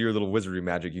if you want to do your little wizardry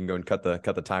magic, you can go and cut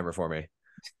the timer for me.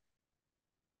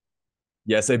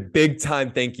 Yes, a big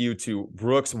time thank you to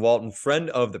Brooks Walton,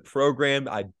 friend of the program.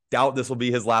 I doubt this will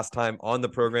be his last time on the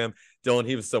program. Dylan,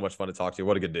 he was so much fun to talk to.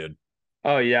 What a good dude.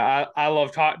 Oh, yeah. I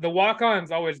love talking. The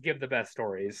walk-ons always give the best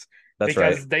stories. That's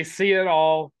because right. they see it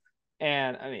all,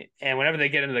 And whenever they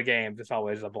get into the games, it's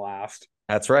always a blast.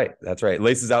 That's right.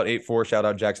 Laces out 8-4. Shout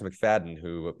out Jackson McFadden,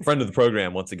 who friend of the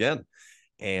program once again,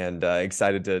 and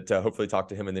excited to hopefully talk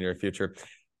to him in the near future.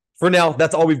 For now,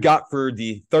 that's all we've got for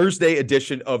the Thursday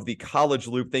edition of the College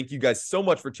Loop. Thank you guys so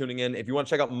much for tuning in. If you want to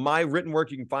check out my written work,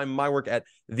 you can find my work at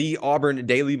the Auburn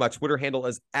Daily. My Twitter handle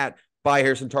is at by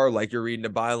Harrison Tar, like you're reading a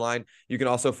byline. You can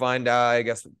also find, there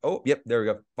we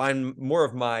go. Find more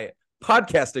of my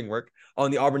podcasting work on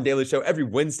the Auburn Daily Show every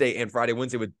Wednesday and Friday.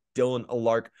 Wednesday with Dylan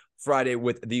Alark, Friday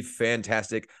with the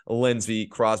fantastic Lindsey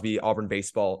Crosby, Auburn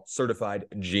baseball certified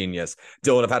genius.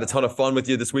 Dylan, I've had a ton of fun with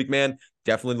you this week, man.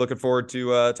 Definitely looking forward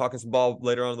to talking some ball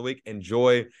later on in the week.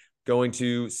 Enjoy going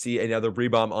to see another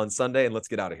Bree-Bomb on Sunday, and let's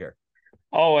get out of here.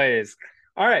 Always.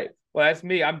 All right. Well, that's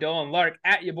me. I'm Dylan Lark,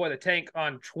 at your boy the Tank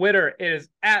on Twitter. It is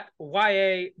at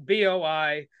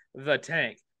YABOI the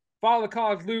Tank. Follow the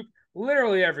College Loop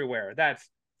literally everywhere. That's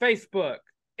Facebook,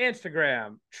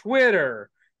 Instagram, Twitter,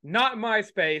 not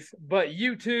MySpace, but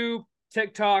YouTube,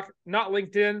 TikTok, not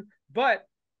LinkedIn, but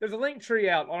there's a link tree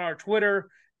out on our Twitter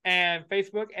and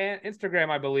Facebook and Instagram,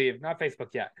 I believe. Not Facebook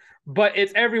yet, but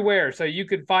it's everywhere. So you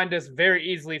can find us very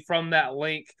easily from that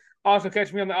link. Also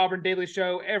catch me on the Auburn Daily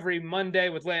Show every Monday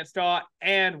with Lance Stott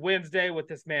and Wednesday with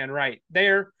this man right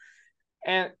there.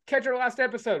 And catch our last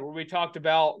episode where we talked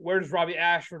about where does Robbie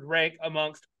Ashford rank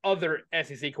amongst other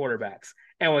SEC quarterbacks.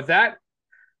 And with that,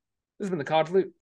 this has been the College Loop.